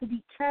 We have to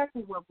be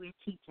careful what we're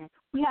teaching.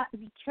 We have to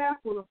be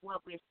careful of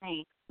what we're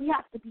saying. We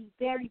have to be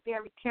very,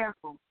 very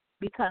careful.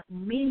 because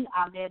many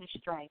are led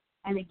astray.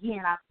 And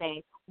again, I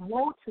say,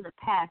 woe to the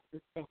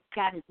pastors that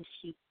scatter the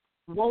sheep.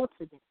 Woe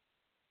to them.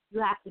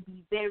 You have to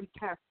be very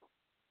careful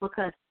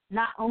because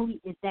not only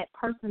is that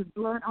person's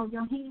blood on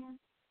your hands,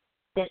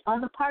 that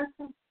other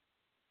person,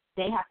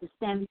 they have to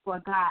stand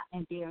before God,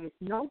 and there is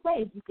no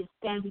way you can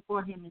stand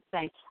before him and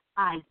say,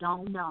 I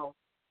don't know.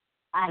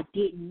 I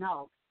didn't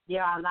know.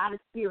 There are a lot of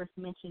spirits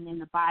mentioned in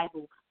the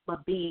Bible,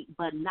 but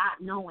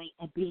not knowing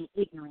and being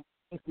ignorant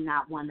is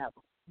not one of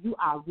them. You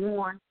are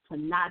warned to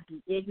not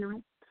be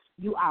ignorant.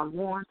 You are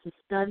warned to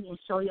study and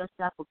show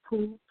yourself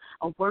approved.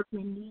 A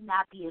workman need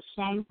not be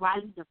ashamed,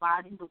 rightly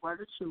dividing the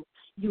word of truth.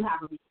 You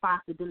have a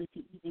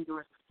responsibility, even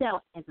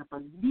yourself as a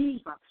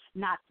believer,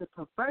 not to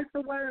pervert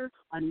the word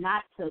or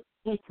not to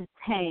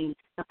entertain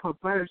the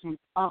perversion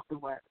of the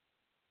word.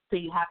 So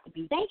you have to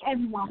be. Thank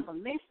everyone for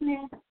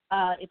listening.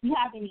 If you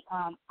have any,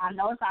 I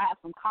notice I have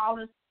some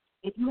callers.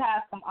 If you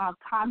have some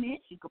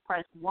comments, you can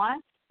press 1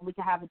 and we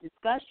can have a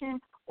discussion,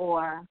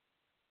 or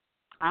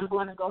I'm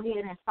going to go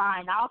ahead and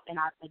sign off. And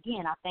I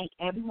thank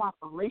everyone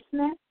for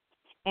listening.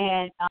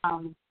 And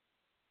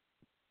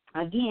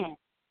again,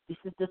 this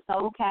is the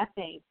Soul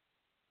Cafe,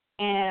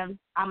 and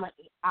I'm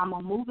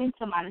gonna move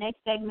into my next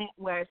segment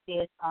where it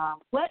says,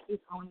 "What is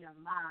on your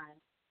mind?"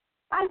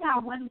 Right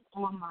now, what is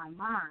on my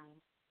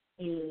mind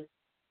is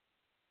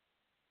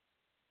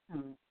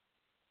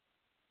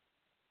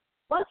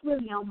what's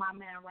really on my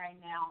mind right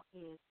now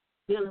is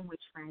dealing with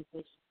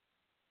transition.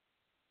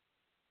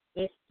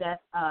 It's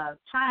just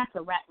trying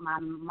to wrap my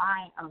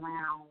mind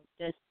around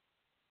just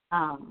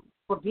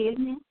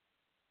forgiveness,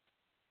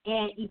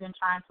 and even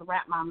trying to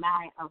wrap my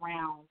mind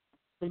around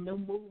the new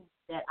moves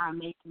that I'm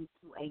making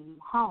to a new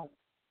home.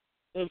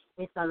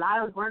 It's a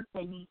lot of work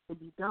that needs to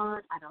be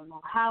done. I don't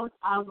know how it's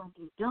all going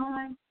to get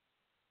done,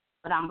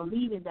 but I'm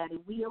believing that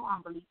it will.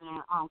 I'm believing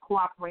in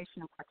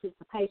cooperation and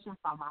participation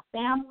from my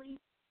family.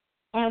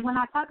 And when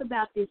I talk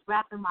about this,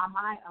 wrapping my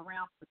mind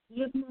around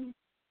forgiveness,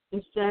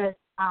 it's just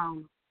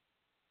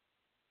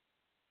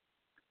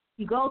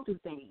you go through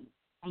things,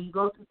 and you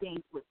go through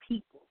things with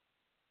people.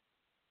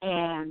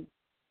 And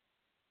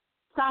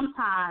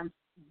sometimes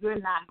you're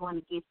not going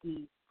to get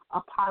the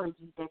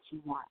apology that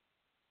you want.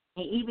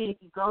 And even if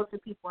you go to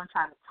people and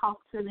try to talk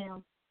to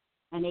them,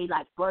 and they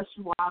like brush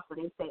you off, or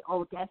they say,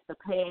 "Oh, that's the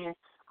past.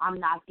 I'm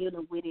not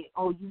dealing with it.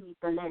 Oh, you need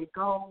to let it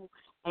go."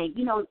 And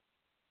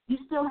you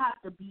still have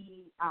to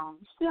be,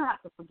 you still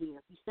have to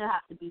forgive. You still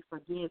have to be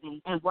forgiving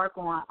and work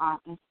on,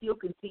 and still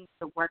continue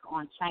to work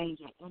on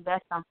changing. And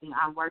that's something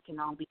I'm working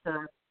on,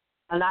 because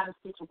a lot of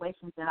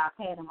situations that I've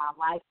had in my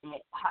life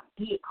that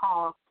did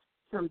cause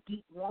some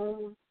deep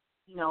wounds,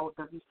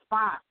 the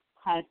response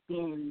has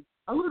been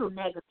a little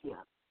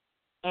negative.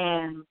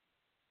 And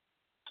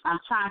I'm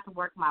trying to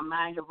work my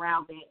mind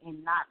around it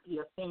and not be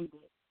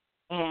offended.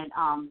 And,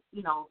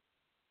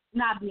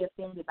 not be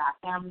offended by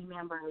family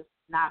members,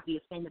 not be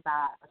offended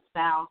by a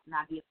spouse,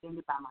 not be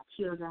offended by my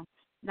children,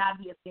 not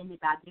be offended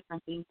by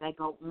different things that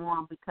go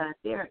on, because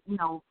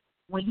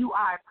when you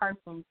are a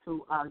person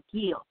to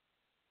give,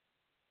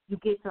 you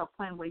get to a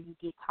point where you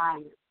get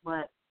tired.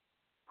 But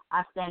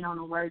I stand on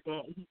the word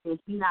that he says,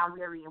 "Be not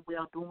weary in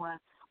well doing,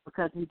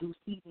 because in due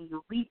season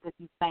you'll reap if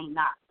you faint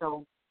not."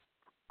 So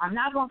I'm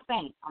not going to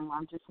faint.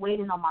 I'm just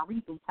waiting on my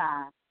reaping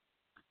time.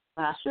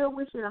 But I sure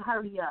wish it would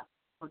hurry up.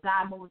 But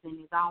God moves in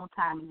his own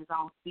time, in his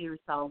own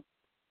spirit. So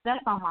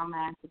that's on my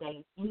mind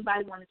today.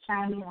 Anybody want to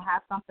chime in and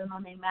have something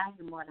on their mind,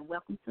 you're more than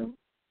welcome to.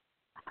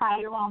 Hi,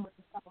 you're on with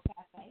the Soul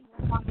Cafe.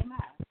 What's on your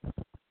mind?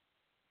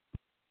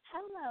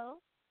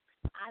 Hello.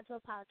 I do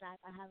apologize.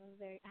 I have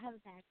a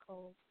bad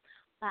cold.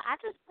 But I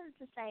just wanted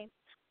to say,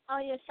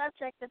 on your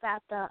subject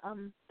about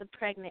the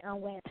pregnant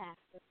unwed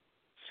pastor,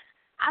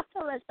 I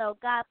feel as though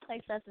God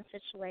placed us in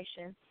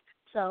situations.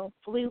 So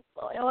in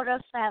order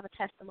to have a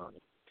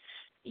testimony,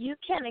 you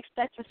can't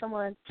expect for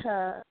someone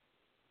to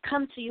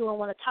come to you and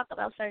want to talk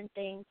about certain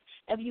things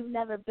if you've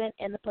never been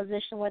in the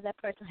position where that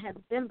person has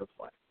been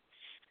before.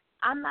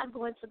 I'm not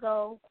going to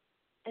go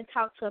and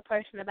talk to a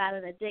person about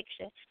an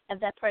addiction if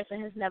that person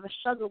has never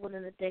struggled with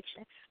an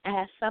addiction and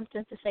has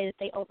something to say that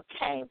they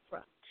overcame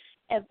from.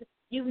 If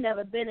you've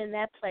never been in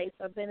that place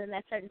or been in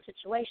that certain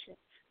situation,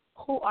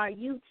 who are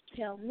you to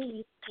tell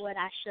me what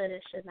I should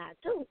and should not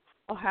do,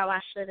 or how I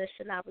should and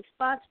should not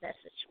respond to that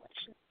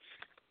situation?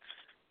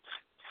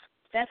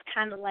 That's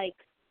kind of like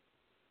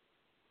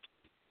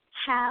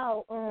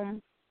how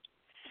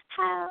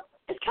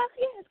it's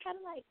kind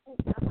of like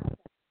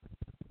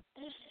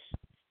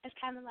it's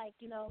kind of like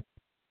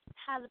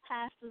how the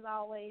pastors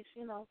always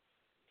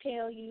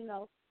tell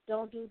you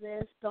don't do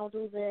this, don't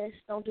do this,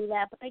 don't do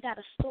that, but they got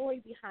a story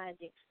behind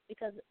it,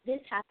 because this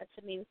happened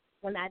to me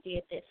when I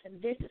did this,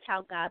 and this is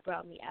how God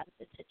brought me out of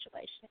this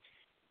situation.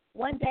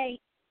 One day,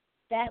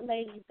 that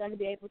lady is going to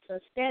be able to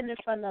stand in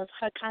front of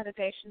her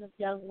congregation of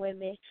young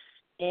women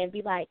and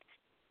be like,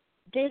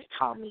 "This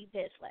taught me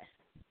this lesson.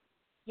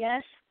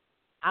 Yes,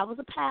 I was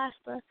a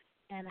pastor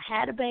and I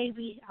had a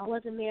baby. I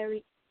wasn't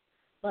married,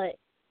 but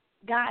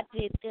God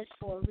did this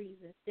for a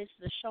reason. This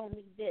is to show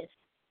me this.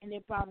 and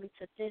it brought me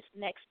to this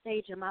next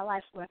stage in my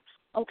life where,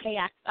 okay,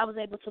 I was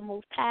able to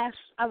move past,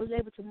 I was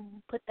able to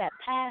put that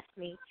past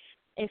me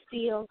and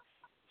still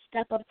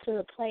step up to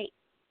the plate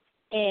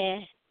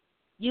and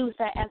use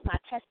that as my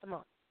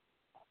testimony.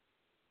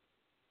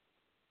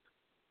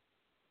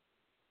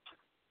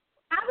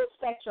 I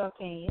respect your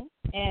opinion,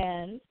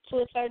 and to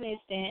a certain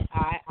extent,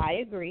 I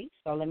agree.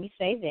 So let me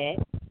say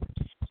that.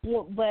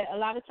 Well, but a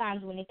lot of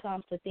times when it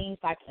comes to things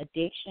like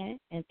addiction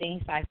and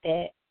things like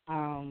that,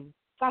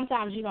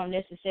 sometimes you don't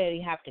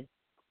necessarily have to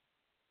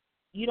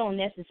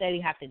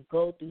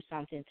go through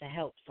something to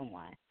help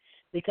someone,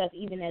 because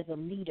even as a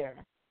leader,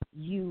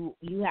 you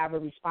have a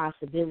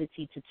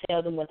responsibility to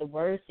tell them what the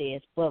word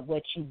says. But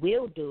what you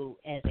will do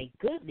as a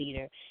good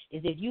leader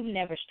is, if you've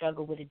never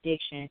struggled with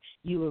addiction,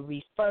 you will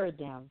refer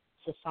them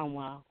to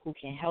someone who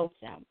can help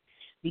them,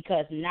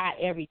 because not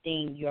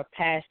everything your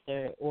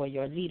pastor or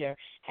your leader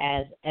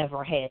has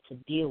ever had to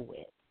deal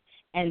with.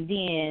 And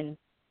then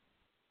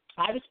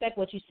I respect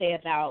what you say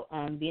about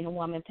being a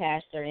woman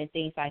pastor and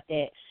things like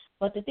that.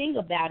 But the thing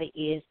about it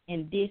is,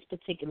 in this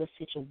particular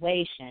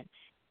situation,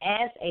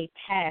 as a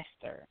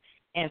pastor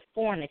and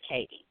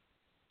fornicating,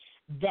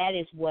 that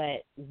is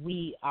what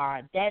we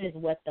are. That is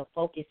what the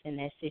focus in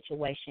that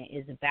situation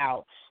is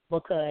about.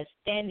 Because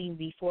standing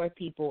before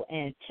people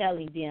and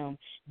telling them,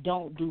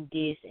 don't do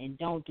this and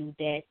don't do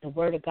that, the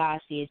Word of God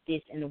says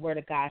this and the Word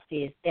of God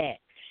says that.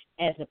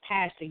 As a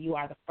pastor, you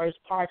are the first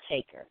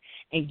partaker,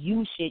 and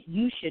you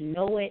should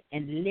know it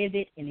and live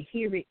it and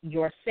hear it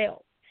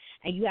yourself.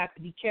 And you have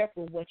to be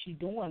careful what you're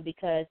doing,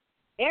 because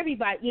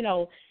everybody,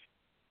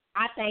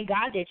 I thank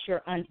God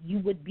that you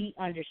would be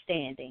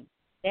understanding.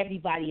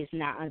 Everybody is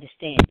not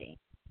understanding.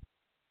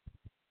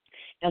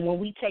 And when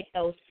we take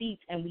those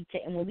seats and we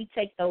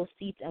take those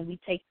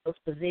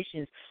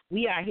positions,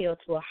 we are held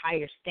to a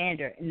higher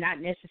standard, and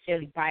not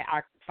necessarily by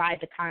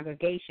the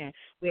congregation.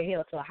 We're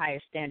held to a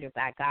higher standard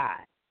by God.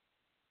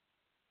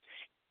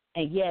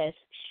 And yes,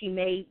 she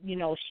may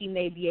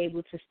be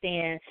able to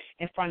stand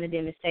in front of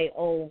them and say,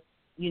 "Oh,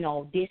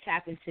 this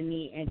happened to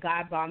me and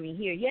God brought me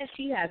here." Yes,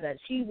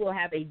 she will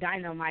have a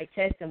dynamite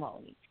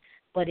testimony.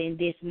 But in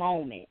this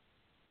moment,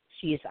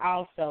 she is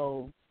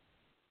also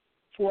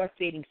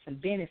forfeiting some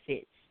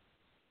benefits,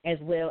 as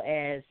well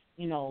as,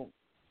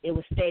 it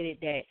was stated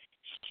that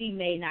she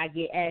may not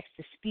get asked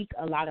to speak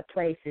a lot of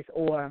places,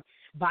 or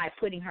by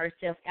putting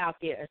herself out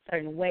there a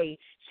certain way,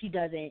 she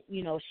doesn't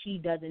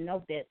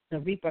know that the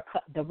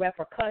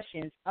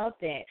repercussions of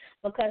that,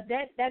 because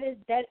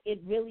it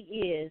really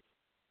is.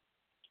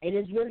 It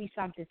is really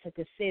something to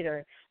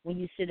consider when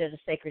you sit at a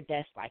sacred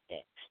desk like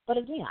that. But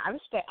again,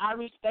 I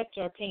respect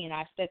your opinion.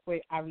 I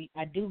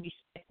do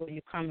respect where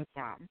you're coming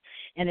from,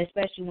 and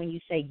especially when you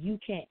say you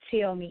can't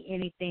tell me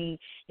anything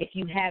if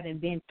you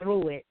haven't been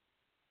through it.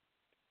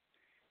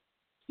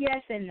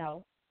 Yes and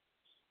no,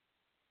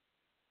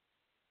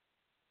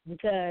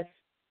 because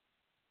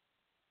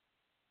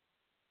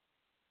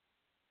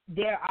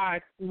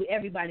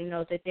everybody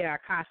knows that there are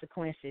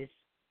consequences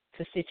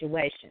to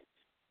situations.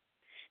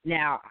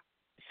 Now,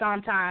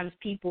 sometimes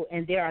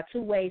and there are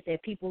two ways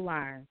that people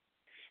learn.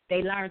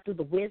 They learn through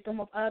the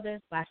wisdom of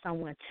others, by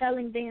someone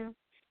telling them,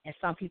 and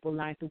some people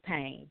learn through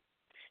pain.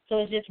 So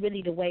it's just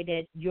really the way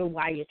that you're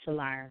wired to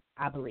learn,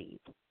 I believe.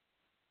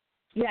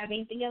 You have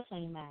anything else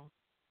on your mind?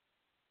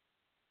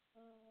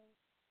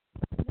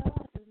 No,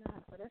 I do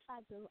not. But if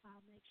I do,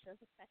 I'll make sure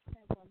to text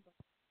that one.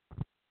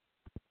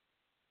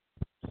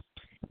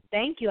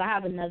 Thank you. I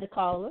have another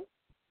caller.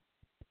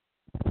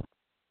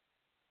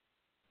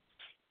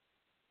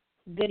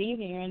 Good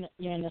evening.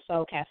 You're in the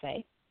Soul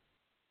Cafe.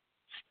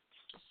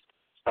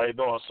 How you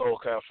doing, Soul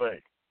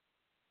Cafe?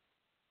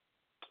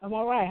 I'm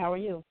all right. How are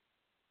you?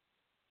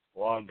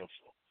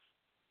 Wonderful.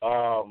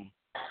 I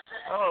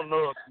don't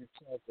know if you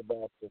talked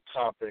about the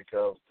topic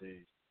of the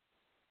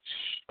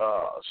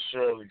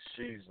Shirley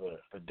Caesar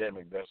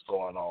epidemic that's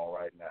going on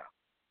right now.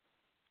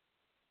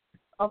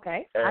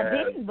 Okay. I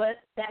didn't, but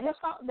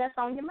that's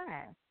on your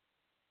mind.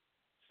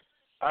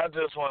 I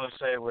just want to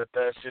say, with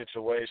that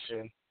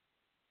situation,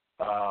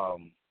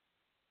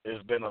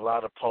 there's been a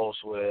lot of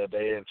posts where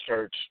they in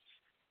church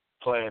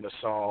playing a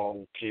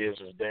song, kids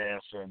is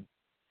dancing,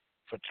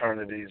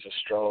 fraternities are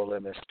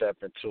strolling and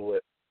stepping to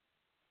it.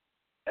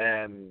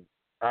 And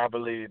I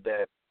believe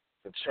that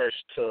the church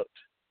took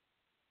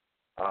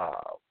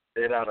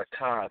it out of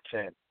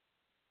content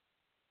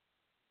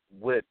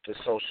with the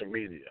social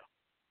media.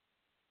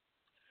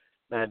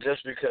 Now,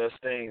 just because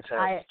things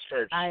have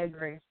church, I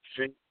agree.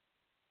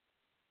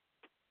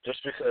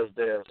 Just because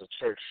there's a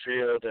church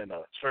field and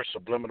a church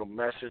subliminal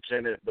message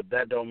in it, but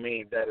that don't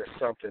mean that it's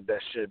something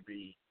that should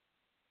be,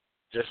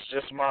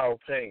 just my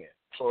opinion,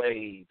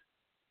 played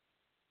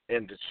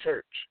in the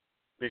church,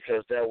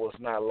 because that was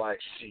not like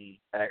she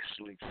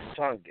actually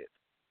sung it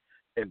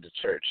in the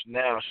church.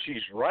 Now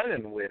she's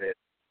running with it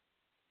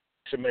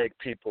to make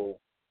people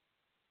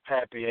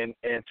happy, and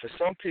to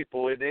some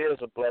people it is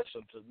a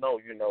blessing to know,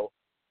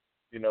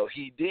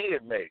 he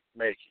did make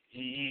it.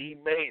 He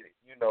made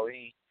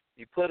it.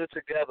 He put it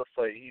together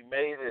for you. He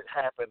made it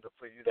happen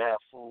for you to have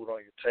food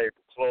on your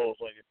table, clothes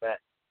on your back.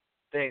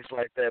 things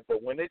like that.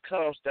 But when it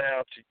comes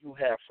down to you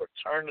have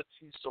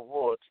fraternity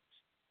sororities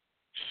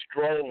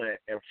strolling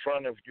in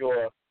front of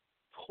your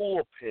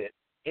pulpit,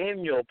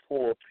 in your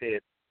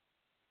pulpit,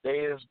 they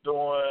is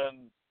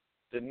doing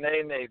the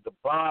nene, the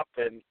bop,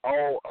 and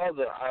all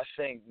other. I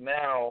think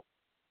now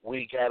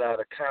we got out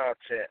of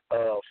content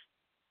of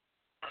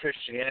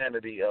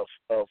Christianity, of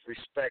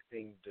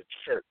respecting the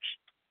church.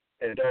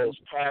 And those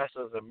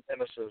pastors and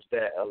ministers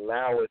that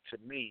allow it, to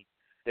me,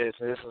 this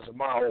is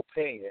my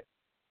opinion,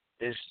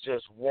 is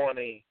just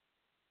wanting,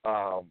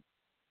 to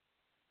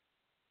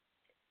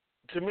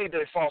me,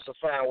 they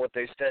falsifying what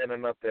they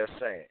standing up there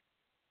saying.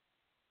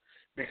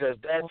 Because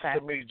that,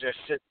 to me, just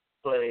shouldn't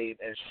be played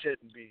and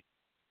shouldn't be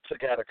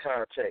took out of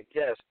context.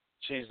 Yes,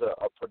 she's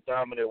a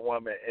predominant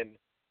woman in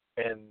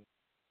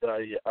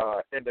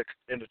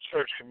the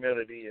church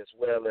community, as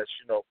well as,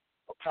 you know,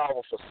 a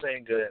powerful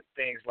singer and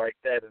things like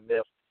that. And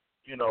if,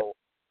 you know,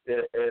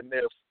 and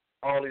if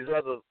all these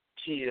other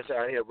kids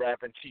out here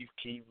rapping, Chief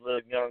Keef,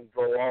 Lil Young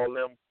Bro, all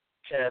them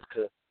cats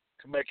could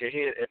make a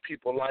hit and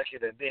people like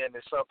it, and then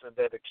it's something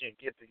that it can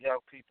get the young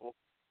people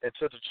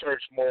into the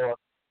church more,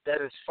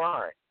 that is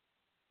fine.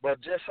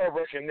 But just her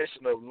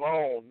recognition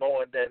alone,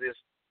 knowing that it's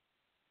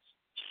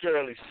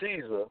Shirley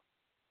Caesar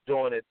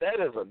doing it, that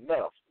is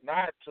enough.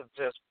 Not to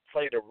just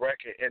play the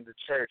record in the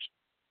church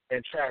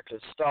and try to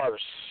start a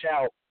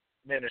shout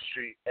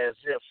ministry as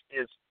if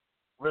it's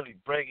really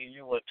bringing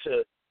you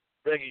into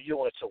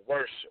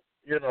worship.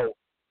 You know,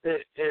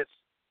 it's,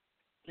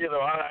 you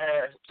know,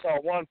 I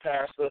saw one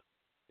pastor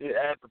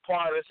at the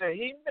party and said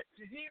he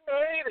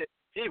made it.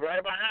 He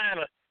right behind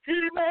her. He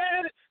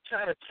made it.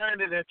 Trying to turn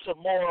it into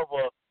more of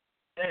a,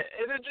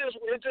 and it just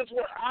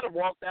I'd have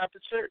walked out the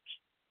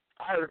church.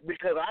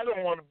 Because I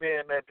don't want to be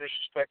in that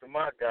disrespect of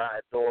my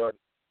God doing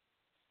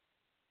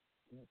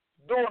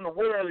the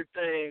worldly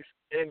things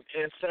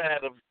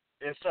inside of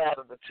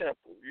the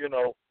temple. You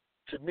know,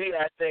 to me,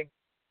 I think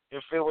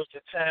if it was the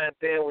time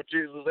then when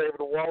Jesus was able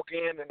to walk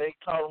in and they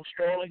caught him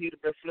strolling, he'd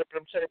have been flipping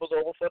them tables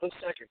over for the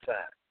second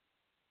time,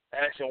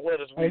 asking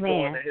what is we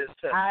doing in his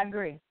temple. I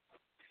agree.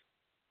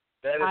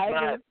 It's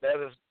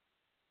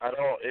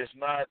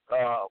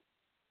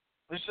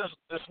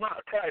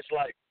not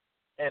Christ-like.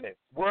 And it,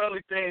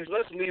 worldly things,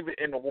 let's leave it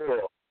in the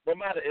world. No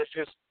matter if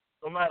it's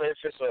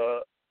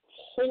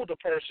who the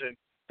person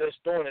that's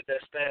doing it,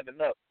 that's standing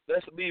up.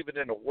 Let's leave it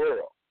in the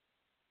world,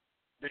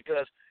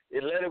 because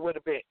it would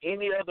have been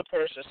any other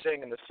person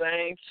singing the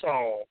same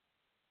song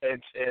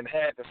and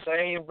had the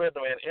same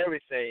rhythm and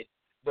everything,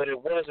 but it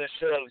wasn't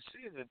Shirley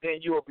Caesar.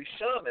 Then you will be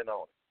shunning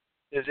on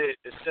it. Is it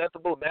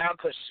acceptable now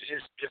because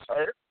it's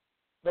her?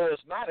 No,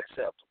 it's not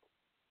acceptable.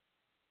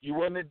 You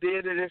wouldn't have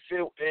did it if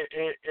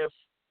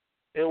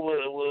it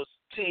was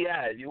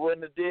T.I. You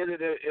wouldn't have did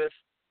it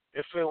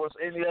if it was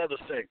any other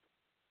singer.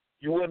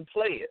 You wouldn't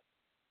play it.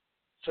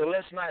 So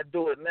let's not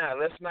do it now.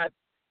 Let's not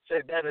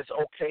say that it's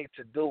okay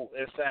to do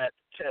inside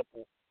the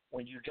temple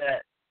when you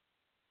got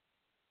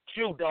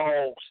few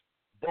dogs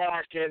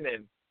barking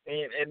and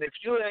if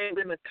you ain't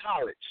been to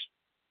college,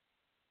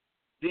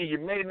 then you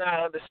may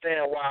not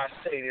understand why I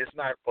say it's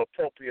not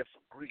appropriate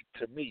for Greek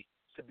to me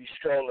to be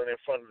strolling in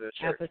front of the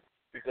church.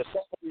 Because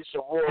some of these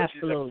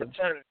sororities and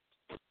fraternities,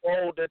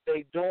 all that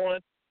they doing,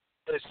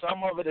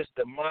 some of it is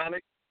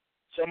demonic.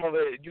 Some of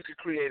it, you could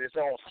create its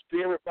own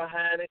spirit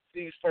behind it.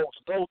 These folks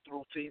go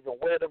through to even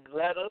wear them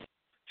letters,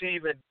 to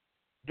even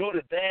do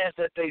the dance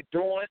that they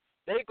doing.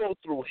 They go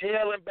through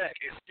hell and back,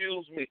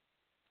 excuse me,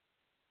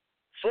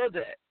 for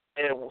that.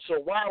 And so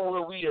why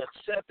would we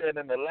accept that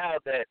and allow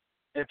that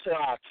into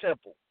our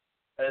temple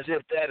as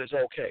if that is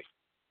okay?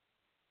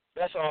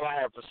 That's all I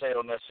have to say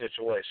on that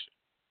situation.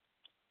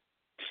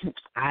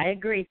 I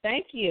agree.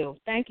 Thank you.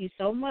 Thank you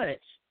so much.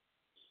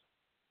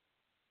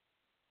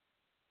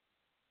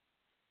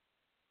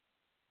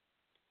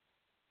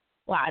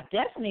 Well, I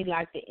definitely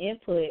like the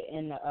input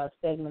in the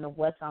segment of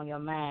what's on your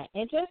mind.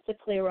 And just to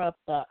clear up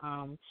the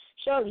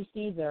Shirley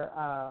Caesar,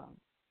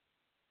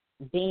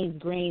 beans,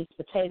 greens,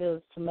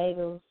 potatoes,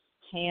 tomatoes,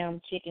 ham,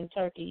 chicken,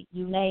 turkey,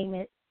 you name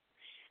it.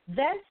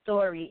 That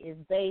story is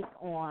based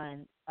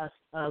on a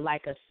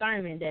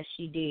sermon that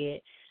she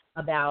did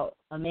about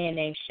a man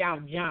named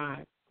Shout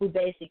John, who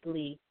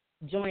basically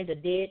joined a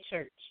dead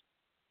church.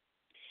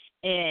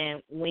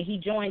 And when he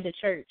joined the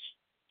church,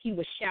 he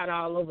would shout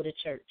all over the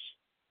church.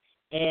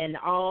 And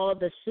all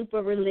the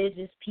super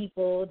religious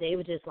people, they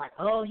were just like,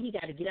 oh, he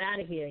got to get out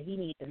of here. He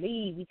needs to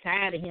leave. We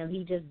tired of him.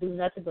 He just do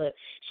nothing but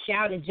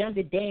shout and jump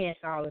and dance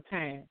all the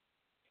time.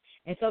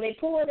 And so they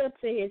pulled up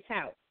to his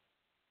house.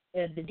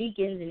 The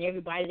deacons and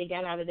everybody, they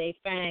got out of their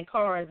fine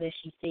cars, as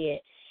she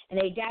said. And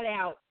they got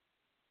out.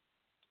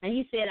 And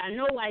he said, I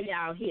know why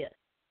y'all here.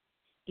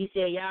 He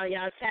said,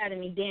 y'all tired of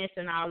me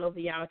dancing all over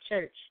y'all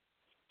church.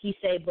 He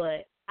said,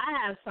 but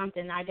I have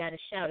something I got to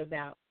shout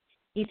about.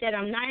 He said,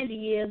 I'm 90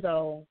 years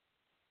old.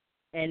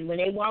 And when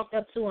they walked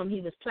up to him,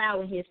 he was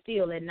plowing his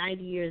field at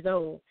 90 years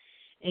old.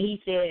 And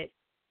he said,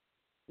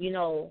 you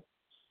know,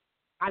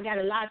 I got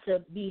a lot to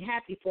be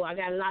happy for. I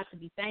got a lot to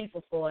be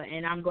thankful for.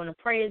 And I'm going to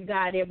praise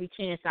God every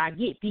chance I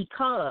get,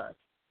 because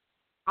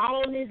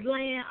all this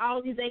land,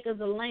 all these acres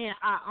of land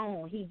I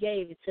own, he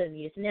gave it to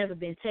me. It's never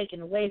been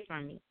taken away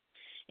from me.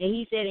 And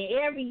he said, and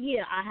every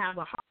year I have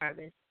a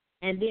harvest.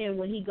 And then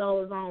when he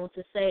goes on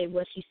to say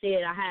what she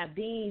said, I have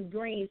beans,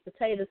 greens,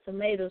 potatoes,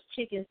 tomatoes,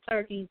 chickens,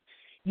 turkeys,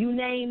 you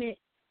name it.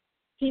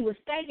 He was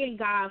thanking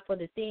God for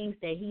the things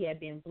that he had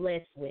been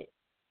blessed with.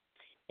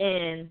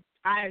 And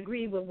I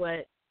agree with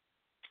what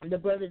the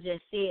brother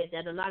just said,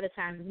 that a lot of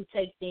times we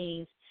take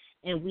things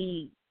and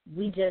we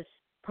just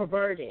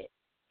pervert it.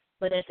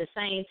 But at the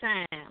same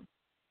time,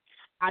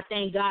 I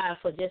thank God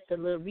for just a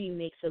little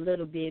remix a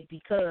little bit,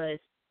 because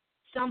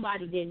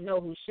somebody didn't know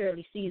who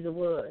Shirley Caesar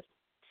was.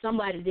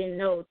 Somebody didn't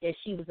know that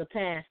she was a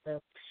pastor.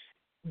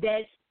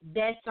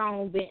 That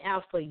song been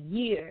out for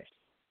years.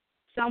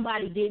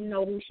 Somebody didn't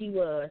know who she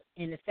was,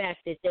 and the fact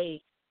that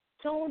they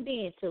tuned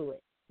into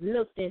it,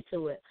 looked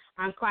into it,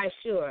 I'm quite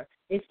sure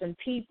it's some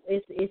people.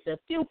 It's a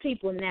few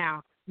people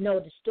now know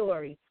the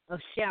story of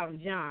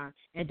Shouting John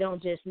and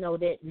don't just know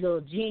that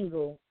little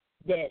jingle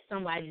that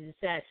somebody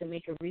decided to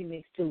make a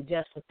remix to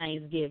just for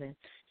Thanksgiving.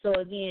 So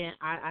again,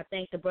 I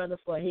thank the brother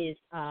for his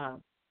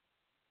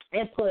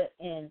input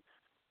and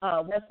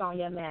what's on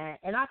your mind.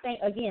 And I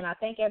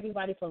thank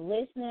everybody for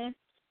listening,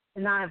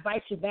 and I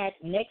invite you back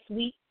next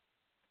week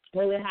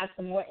where we'll have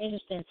some more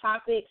interesting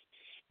topics,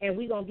 and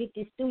we're going to get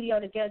this studio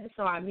together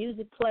so our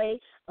music play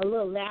a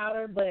little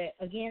louder. But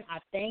again, I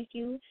thank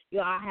you. You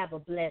all have a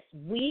blessed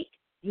week.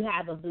 You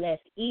have a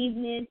blessed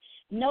evening.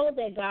 Know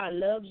that God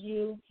loves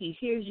you. He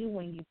hears you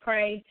when you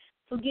pray.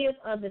 Forgive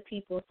other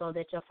people so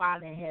that your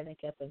Father in heaven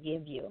can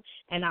forgive you.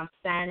 And I'm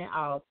signing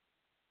off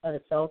of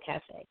the Soul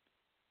Cafe.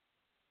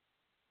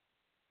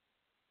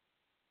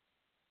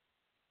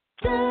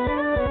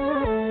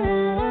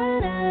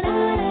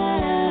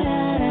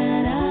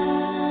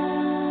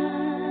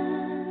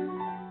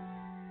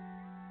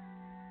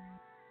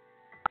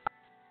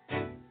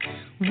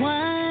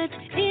 What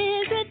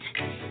is it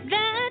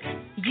that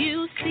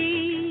you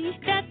see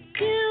that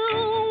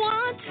you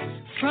want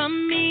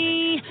from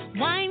me?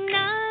 Why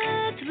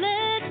not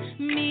let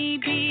me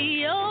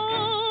be?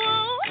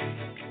 Oh,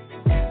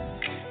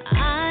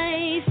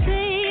 I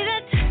say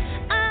that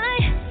I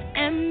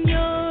am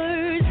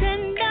yours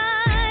and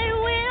I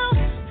will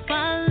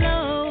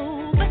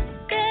follow, but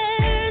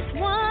there's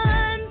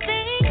one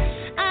thing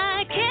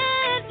I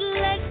can't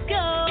let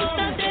go.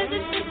 So there's a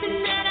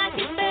something that I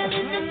can feel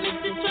in the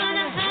midst of trying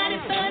to hide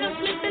it, but I'm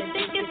flipping,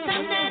 think it's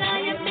time that I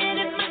admit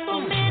it.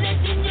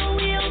 Micromanaging your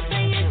wheel,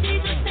 saying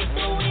Jesus take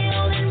the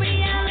wheel. In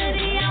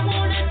reality, I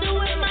wanna do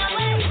it my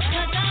way,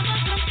 'cause I'm a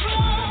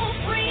control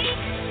freak.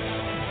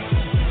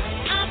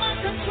 I'm a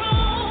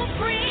control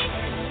freak.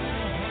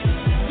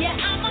 Yeah,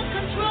 I'm a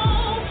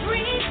control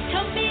freak.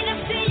 Help me to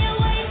see your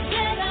ways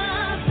better,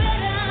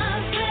 better,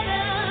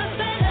 better,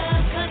 better.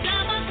 'Cause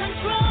I'm a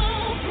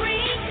control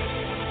freak.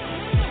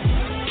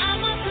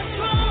 I'm a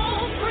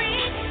control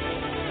freak.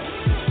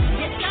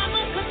 Yes, I'm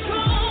a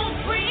control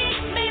freak,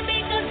 baby,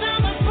 'cause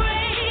I'm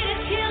afraid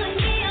it's killing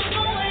me. I'm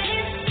going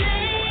insane.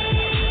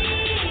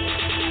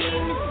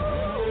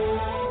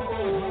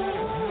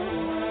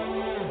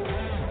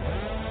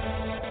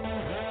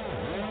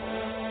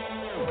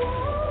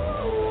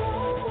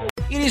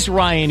 It is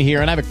Ryan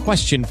here, and I have a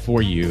question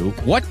for you.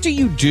 What do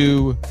you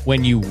do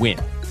when you win?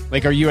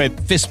 Like, are you a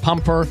fist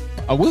pumper,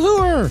 a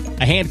woo-hooer,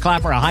 a hand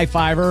clapper, a high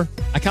fiver?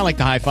 I kind of like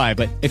the high five,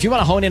 but if you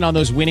want to hone in on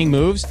those winning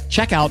moves,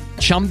 check out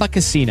Chumba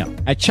Casino.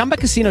 At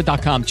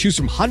ChumbaCasino.com, choose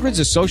from hundreds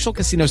of social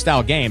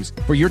casino-style games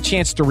for your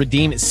chance to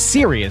redeem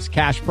serious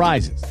cash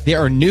prizes.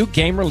 There are new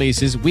game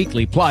releases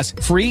weekly, plus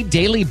free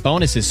daily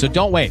bonuses. So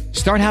don't wait.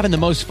 Start having the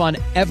most fun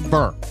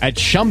ever at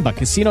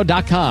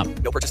ChumbaCasino.com.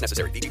 No purchase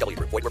necessary. VGW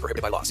Group. Void where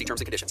prohibited by law. See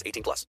terms and conditions.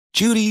 18+.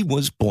 Judy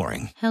was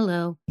boring.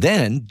 Hello.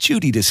 Then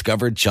Judy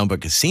discovered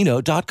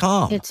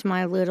ChumbaCasino.com. It's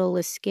my little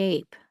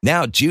escape.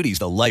 Now Judy's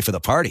the life of the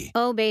party.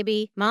 Oh,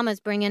 baby,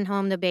 mama's bringing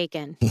home the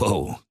bacon.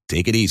 Whoa,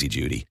 take it easy,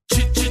 Judy.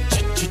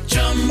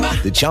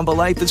 The Chumba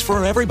life is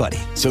for everybody.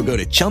 So go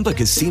to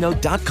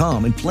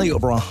ChumbaCasino.com and play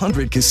over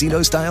 100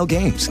 casino-style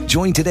games.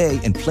 Join today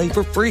and play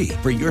for free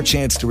for your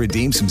chance to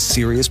redeem some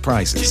serious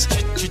prizes.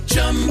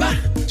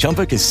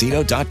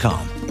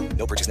 ChumbaCasino.com.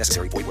 No purchase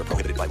necessary. Void where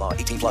prohibited by law.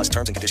 18+.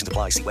 Terms and conditions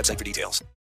apply. See website for details.